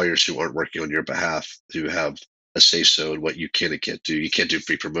lawyers who aren't working on your behalf, who have a say-so in what you can and can't do. You can't do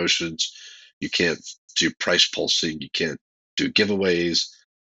free promotions. You can't do price pulsing. You can't do giveaways.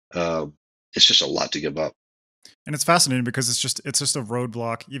 It's just a lot to give up. And it's fascinating because it's just a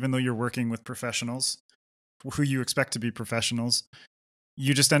roadblock, even though you're working with professionals. who you expect to be professionals,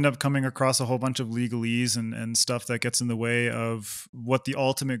 you just end up coming across a whole bunch of legalese and stuff that gets in the way of what the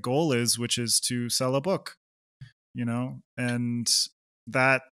ultimate goal is, which is to sell a book, you know? And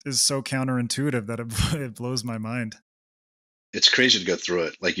that is so counterintuitive that it blows my mind. It's crazy to go through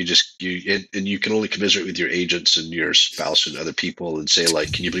it. Like and you can only commiserate with your agents and your spouse and other people and say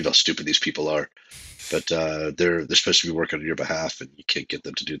like, can you believe how stupid these people are? But they're supposed to be working on your behalf, and you can't get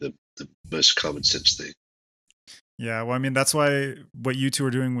them to do the most common sense thing. Yeah, well, I mean, that's why what you two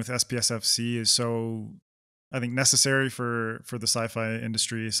are doing with SPSFC is so, I think, necessary for the sci-fi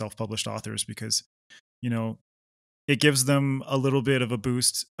industry, self-published authors, because, you know, it gives them a little bit of a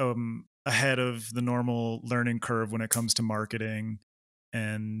boost ahead of the normal learning curve when it comes to marketing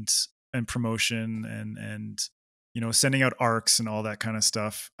and promotion and you know, sending out arcs and all that kind of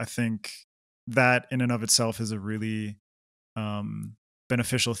stuff. I think that in and of itself is a really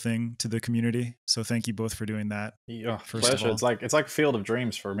beneficial thing to the community. So thank you both for doing that. Yeah, pleasure. It's like Field of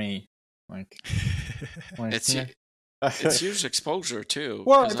Dreams for me. Like it's huge exposure too.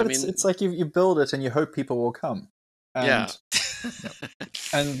 Well, but it's like you build it and you hope people will come. And, yeah.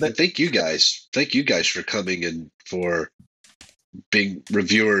 And thank you guys for coming and for being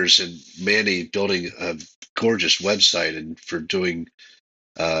reviewers, and Manny building a gorgeous website and for doing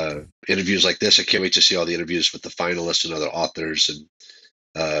interviews like this. I can't wait to see all the interviews with the finalists and other authors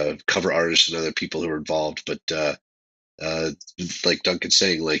and cover artists and other people who are involved. But like Duncan's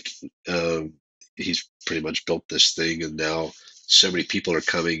saying, like he's pretty much built this thing, and now so many people are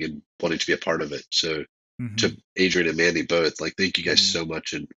coming and wanting to be a part of it. So to Adrian and Manny both, like, thank you guys so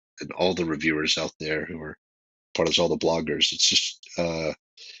much, and all the reviewers out there who are part of all the bloggers. It's just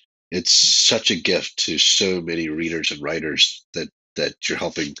it's such a gift to so many readers and writers that you're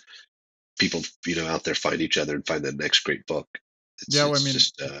helping people, you know, out there find each other and find the next great book. It's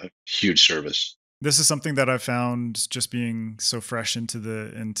just a huge service. This is something that I found just being so fresh into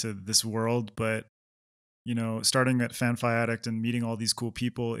this world, but you know, starting at FanFiAddict and meeting all these cool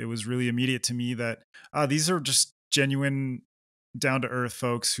people, it was really immediate to me that these are just genuine, down to earth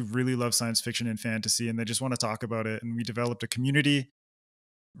folks who really love science fiction and fantasy, and they just want to talk about it. And we developed a community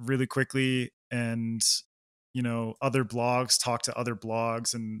really quickly, and you know, other blogs talk to other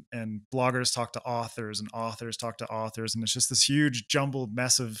blogs, and bloggers talk to authors, and authors talk to authors, and it's just this huge jumbled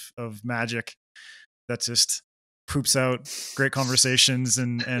mess of magic that just poops out great conversations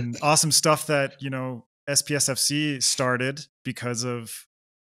and awesome stuff that, you know, SPSFC started because of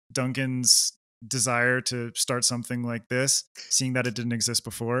Duncan's desire to start something like this, seeing that it didn't exist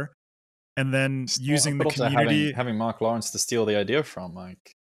before, and then using the community, having Mark Lawrence to steal the idea from,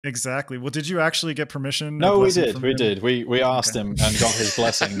 like. Exactly. Well, did you actually get permission? No, we did. We asked him and got his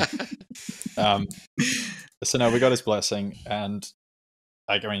blessing. So no, we got his blessing, and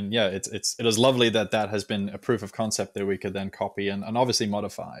I mean, yeah, it is lovely that has been a proof of concept that we could then copy and obviously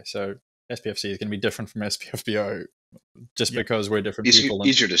modify. So SPFC is going to be different from SPFBO just because we're different people.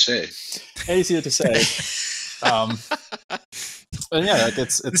 Easier to say. Easier to say. And yeah, like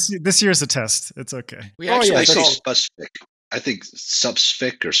it's this year's a test. It's okay. We actually say SPSFC. I think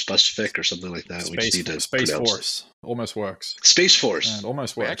SPSFC or SPSFC or something like that. Space Force almost works. Space Force. Yeah, it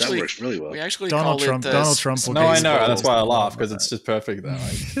almost works. That works really well. We actually Donald Trump. Donald Trump. No, I know. That's why I laugh, because it's just perfect. Though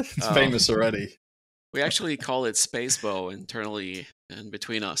it's famous already. We actually call it Spacebo internally and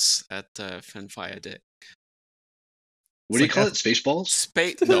between us at FanFiAddict. What do you call it? Spaceballs?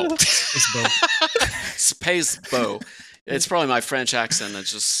 No. Spacebo. It's probably my French accent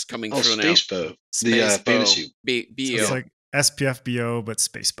that's just coming through now. Spacebo. The fantasy. B-O. So it's like SPFBO, but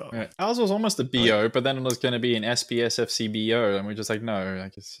Spacebo. Right. Ours was almost a BO, but then it was going to be an SPSFC BO, and we're just like, no.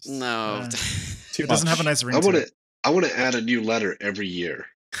 Like, it's just, no. It doesn't have a nice ring to it. I want to add a new letter every year.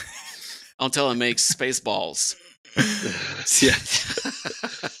 Until it makes Spaceballs. Yeah.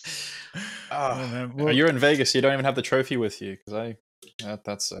 You're in Vegas. You don't even have the trophy with you, because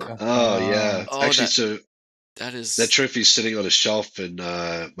that's. Actually, so that trophy's sitting on a shelf in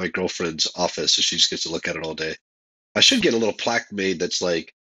my girlfriend's office, so she just gets to look at it all day. I should get a little plaque made that's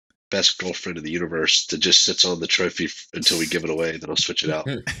like best girlfriend in the universe that just sits on the trophy until we give it away. Then I'll switch it out.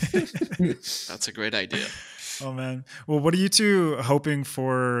 That's a great idea. Oh man. Well, what are you two hoping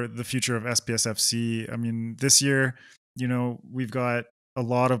for the future of SPSFC? I mean, this year, you know, we've got a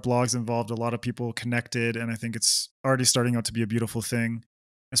lot of blogs involved, a lot of people connected, and I think it's already starting out to be a beautiful thing,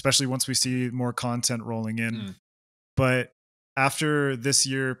 especially once we see more content rolling in. But after this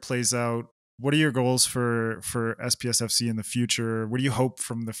year plays out, what are your goals for SPSFC in the future? What do you hope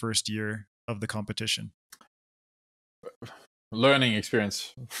from the first year of the competition? Learning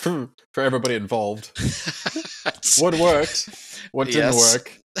experience for everybody involved. What worked? What didn't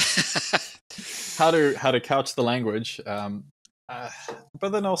work? how to couch the language. But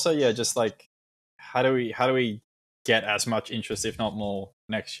then also, yeah, just like how do we get as much interest, if not more,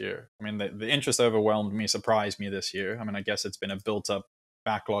 next year? I mean, the interest overwhelmed me, surprised me this year. I mean, I guess it's been a built-up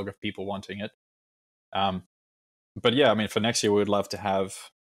backlog of people wanting it. But yeah, I mean, for next year, we would love to have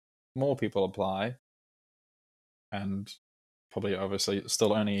more people apply, and probably obviously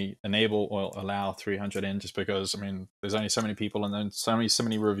still only enable or allow 300 in, just because, I mean, there's only so many people and then so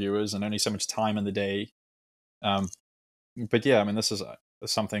many reviewers and only so much time in the day. But yeah, I mean, this is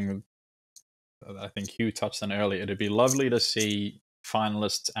something that I think Hugh touched on earlier. It'd be lovely to see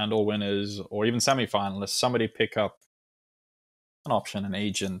finalists and or winners or even semi-finalists, somebody pick up an option, an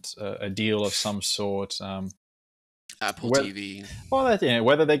agent, a deal of some sort. Apple TV. Well,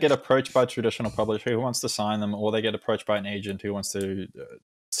 whether they get approached by a traditional publisher who wants to sign them, or they get approached by an agent who wants to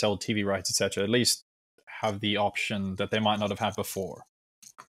sell TV rights, etc. At least have the option that they might not have had before.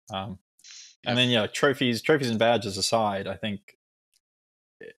 And then, yeah, trophies and badges aside, I think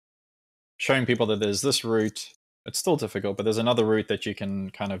showing people that there's this route, it's still difficult, but there's another route that you can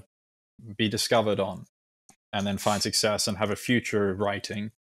kind of be discovered on, and then find success and have a future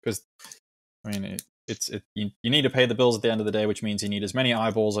writing. Because, I mean, you need to pay the bills at the end of the day, which means you need as many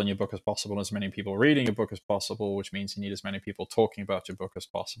eyeballs on your book as possible, as many people reading your book as possible, which means you need as many people talking about your book as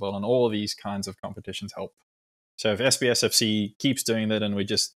possible, and all of these kinds of competitions help. So if SPSFC keeps doing that, and we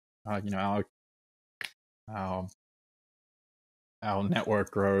just, our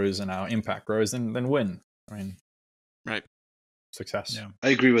network grows and our impact grows, then win. I mean, right, success. Yeah. I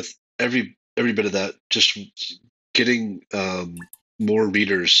agree with every bit of that. Just getting more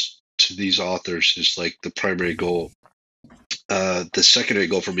readers to these authors is like the primary goal. The secondary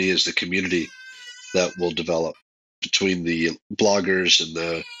goal for me is the community that will develop between the bloggers and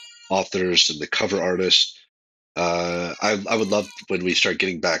the authors and the cover artists. I would love when we start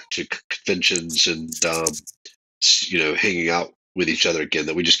getting back to conventions and hanging out with each other again,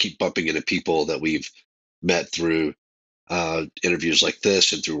 that we just keep bumping into people that we've met through interviews like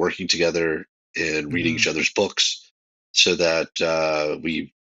this and through working together and reading each other's books, so that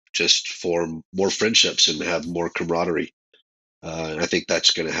we just form more friendships and have more camaraderie. And I think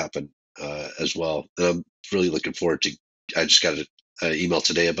that's going to happen as well. And I'm really looking forward to, I just got an email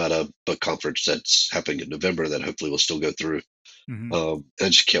today about a book conference that's happening in November that hopefully will still go through. I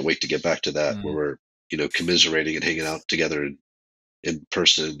just can't wait to get back to that, where we're, commiserating and hanging out together in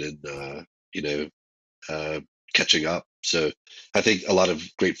person and, catching up. So I think a lot of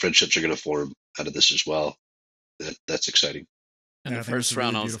great friendships are going to form out of this as well. That's exciting. And the first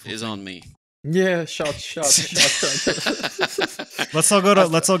round is on me. Yeah, shots. Let's all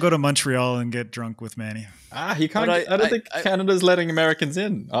go to Montreal and get drunk with Manny. You can't. I don't think Canada's letting Americans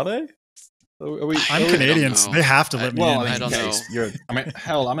in, are they? I'm Canadian, so they have to let me in. I don't know.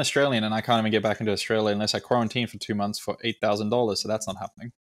 Hell, I'm Australian, and I can't even get back into Australia unless I quarantine for 2 months for $8,000. So that's not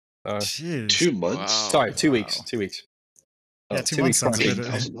happening. 2 months? Wow. Sorry, 2 weeks. 2 weeks. Yeah, 2 months sounds good.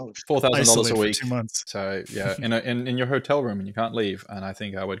 $4,000 a week. 2 months. So yeah, in your hotel room, and you can't leave. And I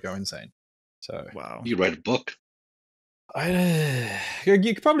think I would go insane. So wow, you write a book.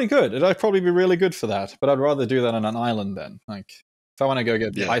 You probably could. It'd probably be really good for that. But I'd rather do that on an island then. Like, if I want to go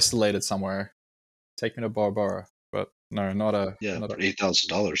get isolated somewhere, take me to Barbara. But no, not for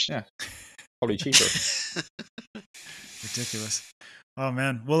 $8,000. Yeah, probably cheaper. Ridiculous. Oh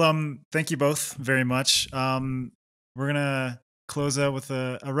man. Well, thank you both very much. We're gonna close out with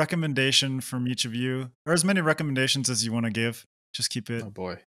a recommendation from each of you, or as many recommendations as you want to give. Just keep it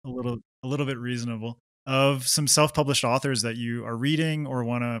a little bit reasonable, of some self-published authors that you are reading or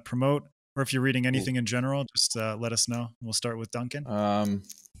want to promote, or if you're reading anything in general, just let us know. We'll start with Duncan.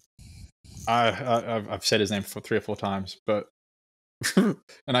 I've said his name for 3 or 4 times, but and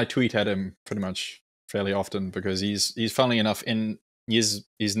I tweet at him pretty much fairly often, because he's funnily enough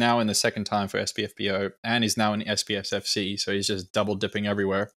he's now in the second time for SPFBO, and he's now in SPSFC, so he's just double dipping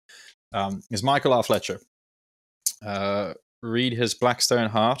everywhere. Is Michael R. Fletcher. Read his Blackstone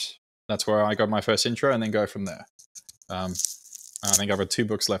Heart. That's where I got my first intro, and then go from there. I think I've got 2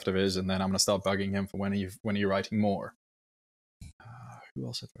 books left of his, and then I'm going to start bugging him for when are you writing more. Who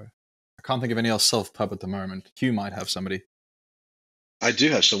else have I can't think of any else self-pub at the moment. Hugh might have somebody. I do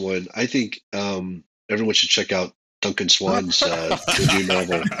have someone. I think everyone should check out Duncan Swan's debut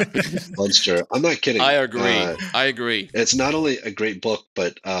novel, Monstre. I'm not kidding. I agree. It's not only a great book,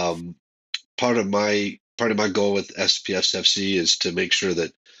 but part of my goal with SPSFC is to make sure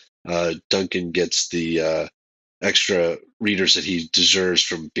that Duncan gets the extra readers that he deserves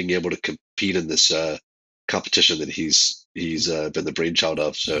from being able to compete in this competition that he's been the brainchild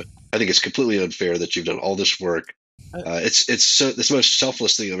of. So I think it's completely unfair that you've done all this work It's the most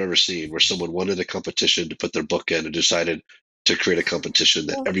selfless thing I've ever seen, where someone wanted a competition to put their book in and decided to create a competition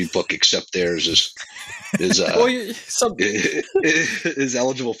that every book except theirs is is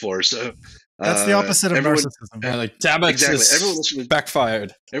eligible for. So that's the opposite of narcissism. Like, damn it, exactly. Everyone listening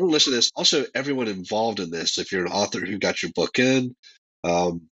backfired. Everyone listen to this. Also, everyone involved in this. If you're an author who got your book in,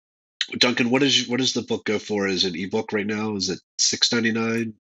 Duncan, what does the book go for as an ebook right now? Is it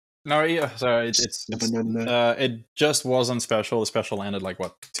 $6.99? No, yeah, so it just was on special. The special landed like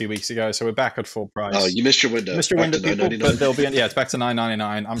 2 weeks ago, so we're back at full price. Oh, you missed your window. Missed your window, people, but they'll be it's back to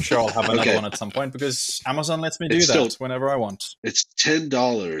 $9.99. I'm sure I'll have another one at some point because Amazon lets me do that whenever I want. It's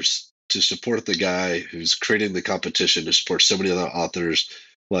 $10 to support the guy who's creating the competition, to support so many other authors.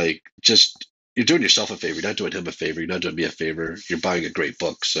 Like, just, you're doing yourself a favor. You're not doing him a favor. You're not doing me a favor. You're buying a great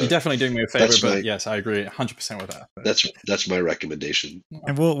book. So you're definitely doing me a favor, but yes, I agree 100% with that. But that's my recommendation.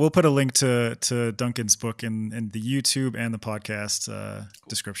 And we'll put a link to Duncan's book in the YouTube and the podcast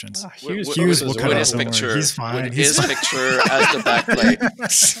descriptions. Hughes will cut out somewhere. He's fine. His picture as the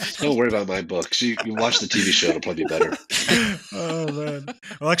backplate. Don't worry about my books. You watch the TV show. It'll probably be better. Oh man.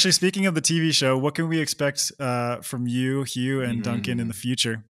 Well, actually, speaking of the TV show, what can we expect from you, Hugh, and Duncan in the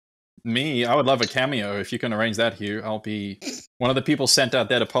future? Me, I would love a cameo. If you can arrange that, Hugh, I'll be one of the people sent out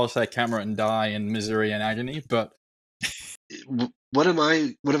there to polish that camera and die in misery and agony. But what have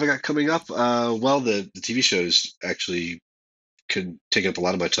I got coming up? Well, the TV shows actually can take up a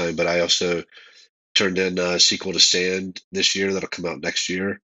lot of my time, but I also turned in a sequel to Sand this year that'll come out next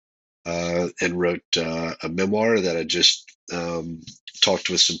year, and wrote a memoir that I just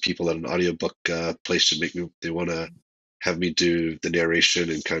talked with some people at an audiobook place to make me. They want to have me do the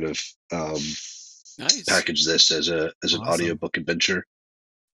narration and kind of package this as an audiobook adventure.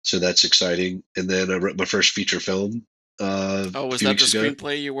 So that's exciting. And then I wrote my first feature film. Was that the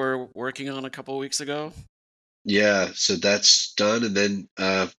screenplay you were working on a couple of weeks ago? Yeah, so that's done. And then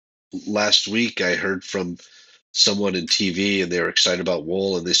last week I heard from someone in TV and they were excited about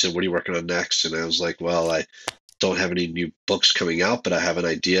Wool, and they said, "What are you working on next?" And I was like, "Well, I don't have any new books coming out, but I have an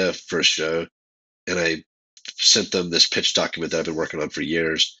idea for a show." And I sent them this pitch document that I've been working on for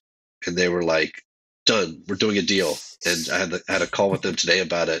years, and they were like, "Done, we're doing a deal." And I had a call with them today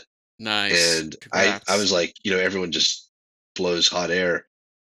about it. Nice. And I was like, everyone just blows hot air,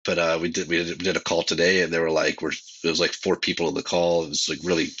 but we did a call today, and they were like, it was like 4 people on the call. It was like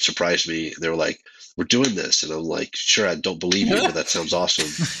really surprised me. And they were like, "We're doing this," and I'm like, "Sure, I don't believe you, but that sounds awesome."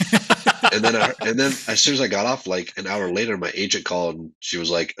 And then as soon as I got off, like an hour later, my agent called and she was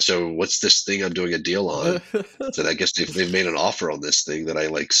like, "So what's this thing I'm doing a deal on?" So I guess they've made an offer on this thing that I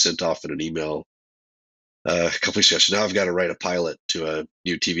like sent off in an email a couple weeks ago. So now I've got to write a pilot to a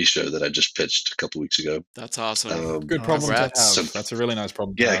new TV show that I just pitched a couple weeks ago. That's awesome. Good problem to have. That's a really nice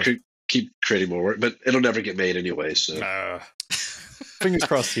problem to have. Keep creating more work, but it'll never get made anyway. So fingers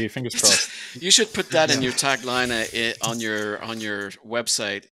crossed, Hugh. Fingers crossed. You should put that in your tagline on your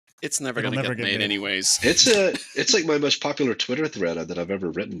website. It's never going to get made anyways. It's like my most popular Twitter thread that I've ever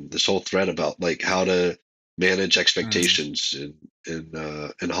written. This whole thread about like how to manage expectations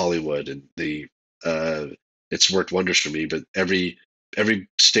in Hollywood, and it's worked wonders for me. But every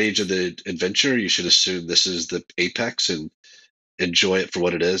stage of the adventure, you should assume this is the apex and enjoy it for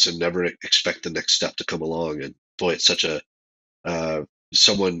what it is, and never expect the next step to come along. And boy, it's such a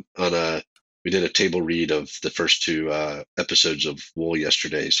we did a table read of the first 2 episodes of Wool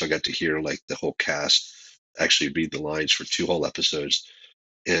yesterday, so I got to hear like the whole cast actually read the lines for 2 whole episodes.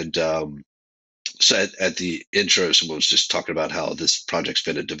 And so at the intro, someone was just talking about how this project's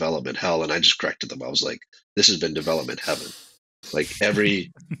been in development hell, and I just corrected them. I was like, "This has been development heaven." Like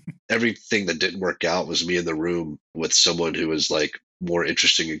everything that didn't work out was me in the room with someone who was like more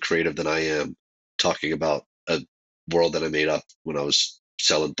interesting and creative than I am, talking about a world that I made up when I was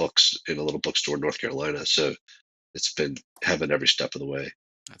selling books in a little bookstore in North Carolina. So it's been heaven every step of the way.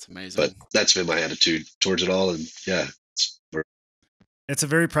 That's amazing. But that's been my attitude towards it all. And yeah, it's a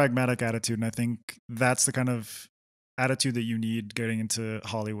very pragmatic attitude. And I think that's the kind of attitude that you need getting into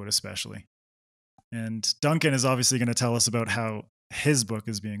Hollywood, especially. And Duncan is obviously going to tell us about how his book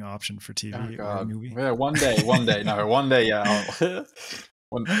is being optioned for TV or movie. Yeah, one day. No, one day. Yeah.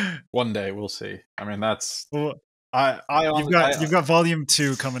 One day we'll see. I mean, that's, well, you've got volume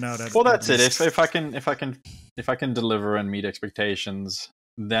 2 coming out. That's it. If I can deliver and meet expectations,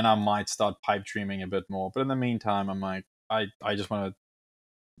 then I might start pipe dreaming a bit more. But in the meantime, I'm like, I just want to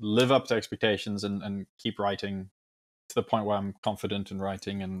live up to expectations and keep writing to the point where I'm confident in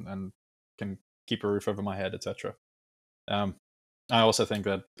writing and can keep a roof over my head, etc. I also think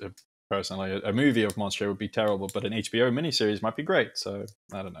that personally, a movie of Monstre would be terrible, but an HBO miniseries might be great. So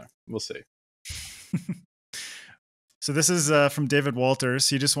I don't know. We'll see. So this is from David Walters.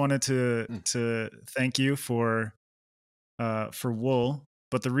 He just wanted to thank you for Wool,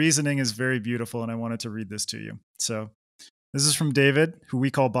 but the reasoning is very beautiful, and I wanted to read this to you. So this is from David, who we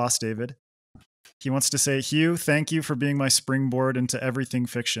call Boss David. He wants to say, Hugh, thank you for being my springboard into everything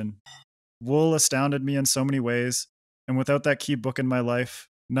fiction. Wool astounded me in so many ways, and without that key book in my life,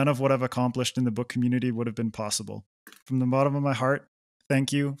 none of what I've accomplished in the book community would have been possible. From the bottom of my heart,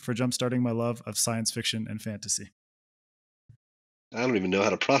 thank you for jumpstarting my love of science fiction and fantasy. I don't even know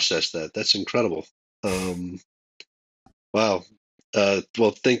how to process that. That's incredible. Wow.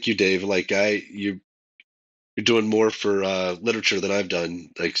 Well, thank you, Dave. Like you're doing more for literature than I've done.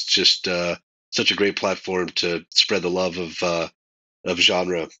 Like it's just such a great platform to spread the love of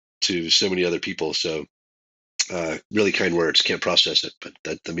genre to so many other people. So really kind words. Can't process it, but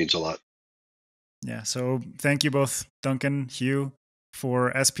that means a lot. Yeah. So thank you both, Duncan, Hugh,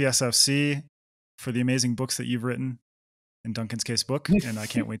 for SPSFC, for the amazing books that you've written. In Duncan's case, book, and I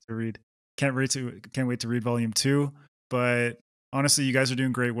can't wait to read. Can't wait to read volume 2. But honestly, you guys are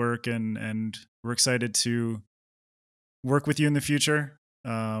doing great work, and we're excited to work with you in the future.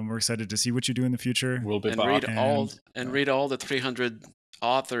 We're excited to see what you do in the future. We'll be read all the 300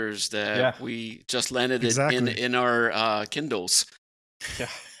 authors that we just landed in our Kindles. Yeah,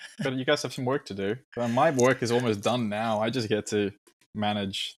 but you guys have some work to do. My work is almost done now. I just get to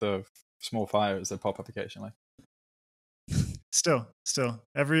manage the small fires that pop up occasionally. Still,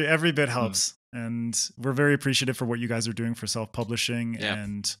 every bit helps, and we're very appreciative for what you guys are doing for self-publishing. Yeah.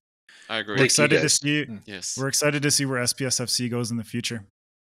 And I agree. We're excited to see. Yes, we're excited to see where SPSFC goes in the future.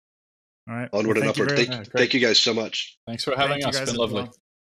 All right, onward and upward. Thank you guys so much. Thanks for having us. It's been lovely.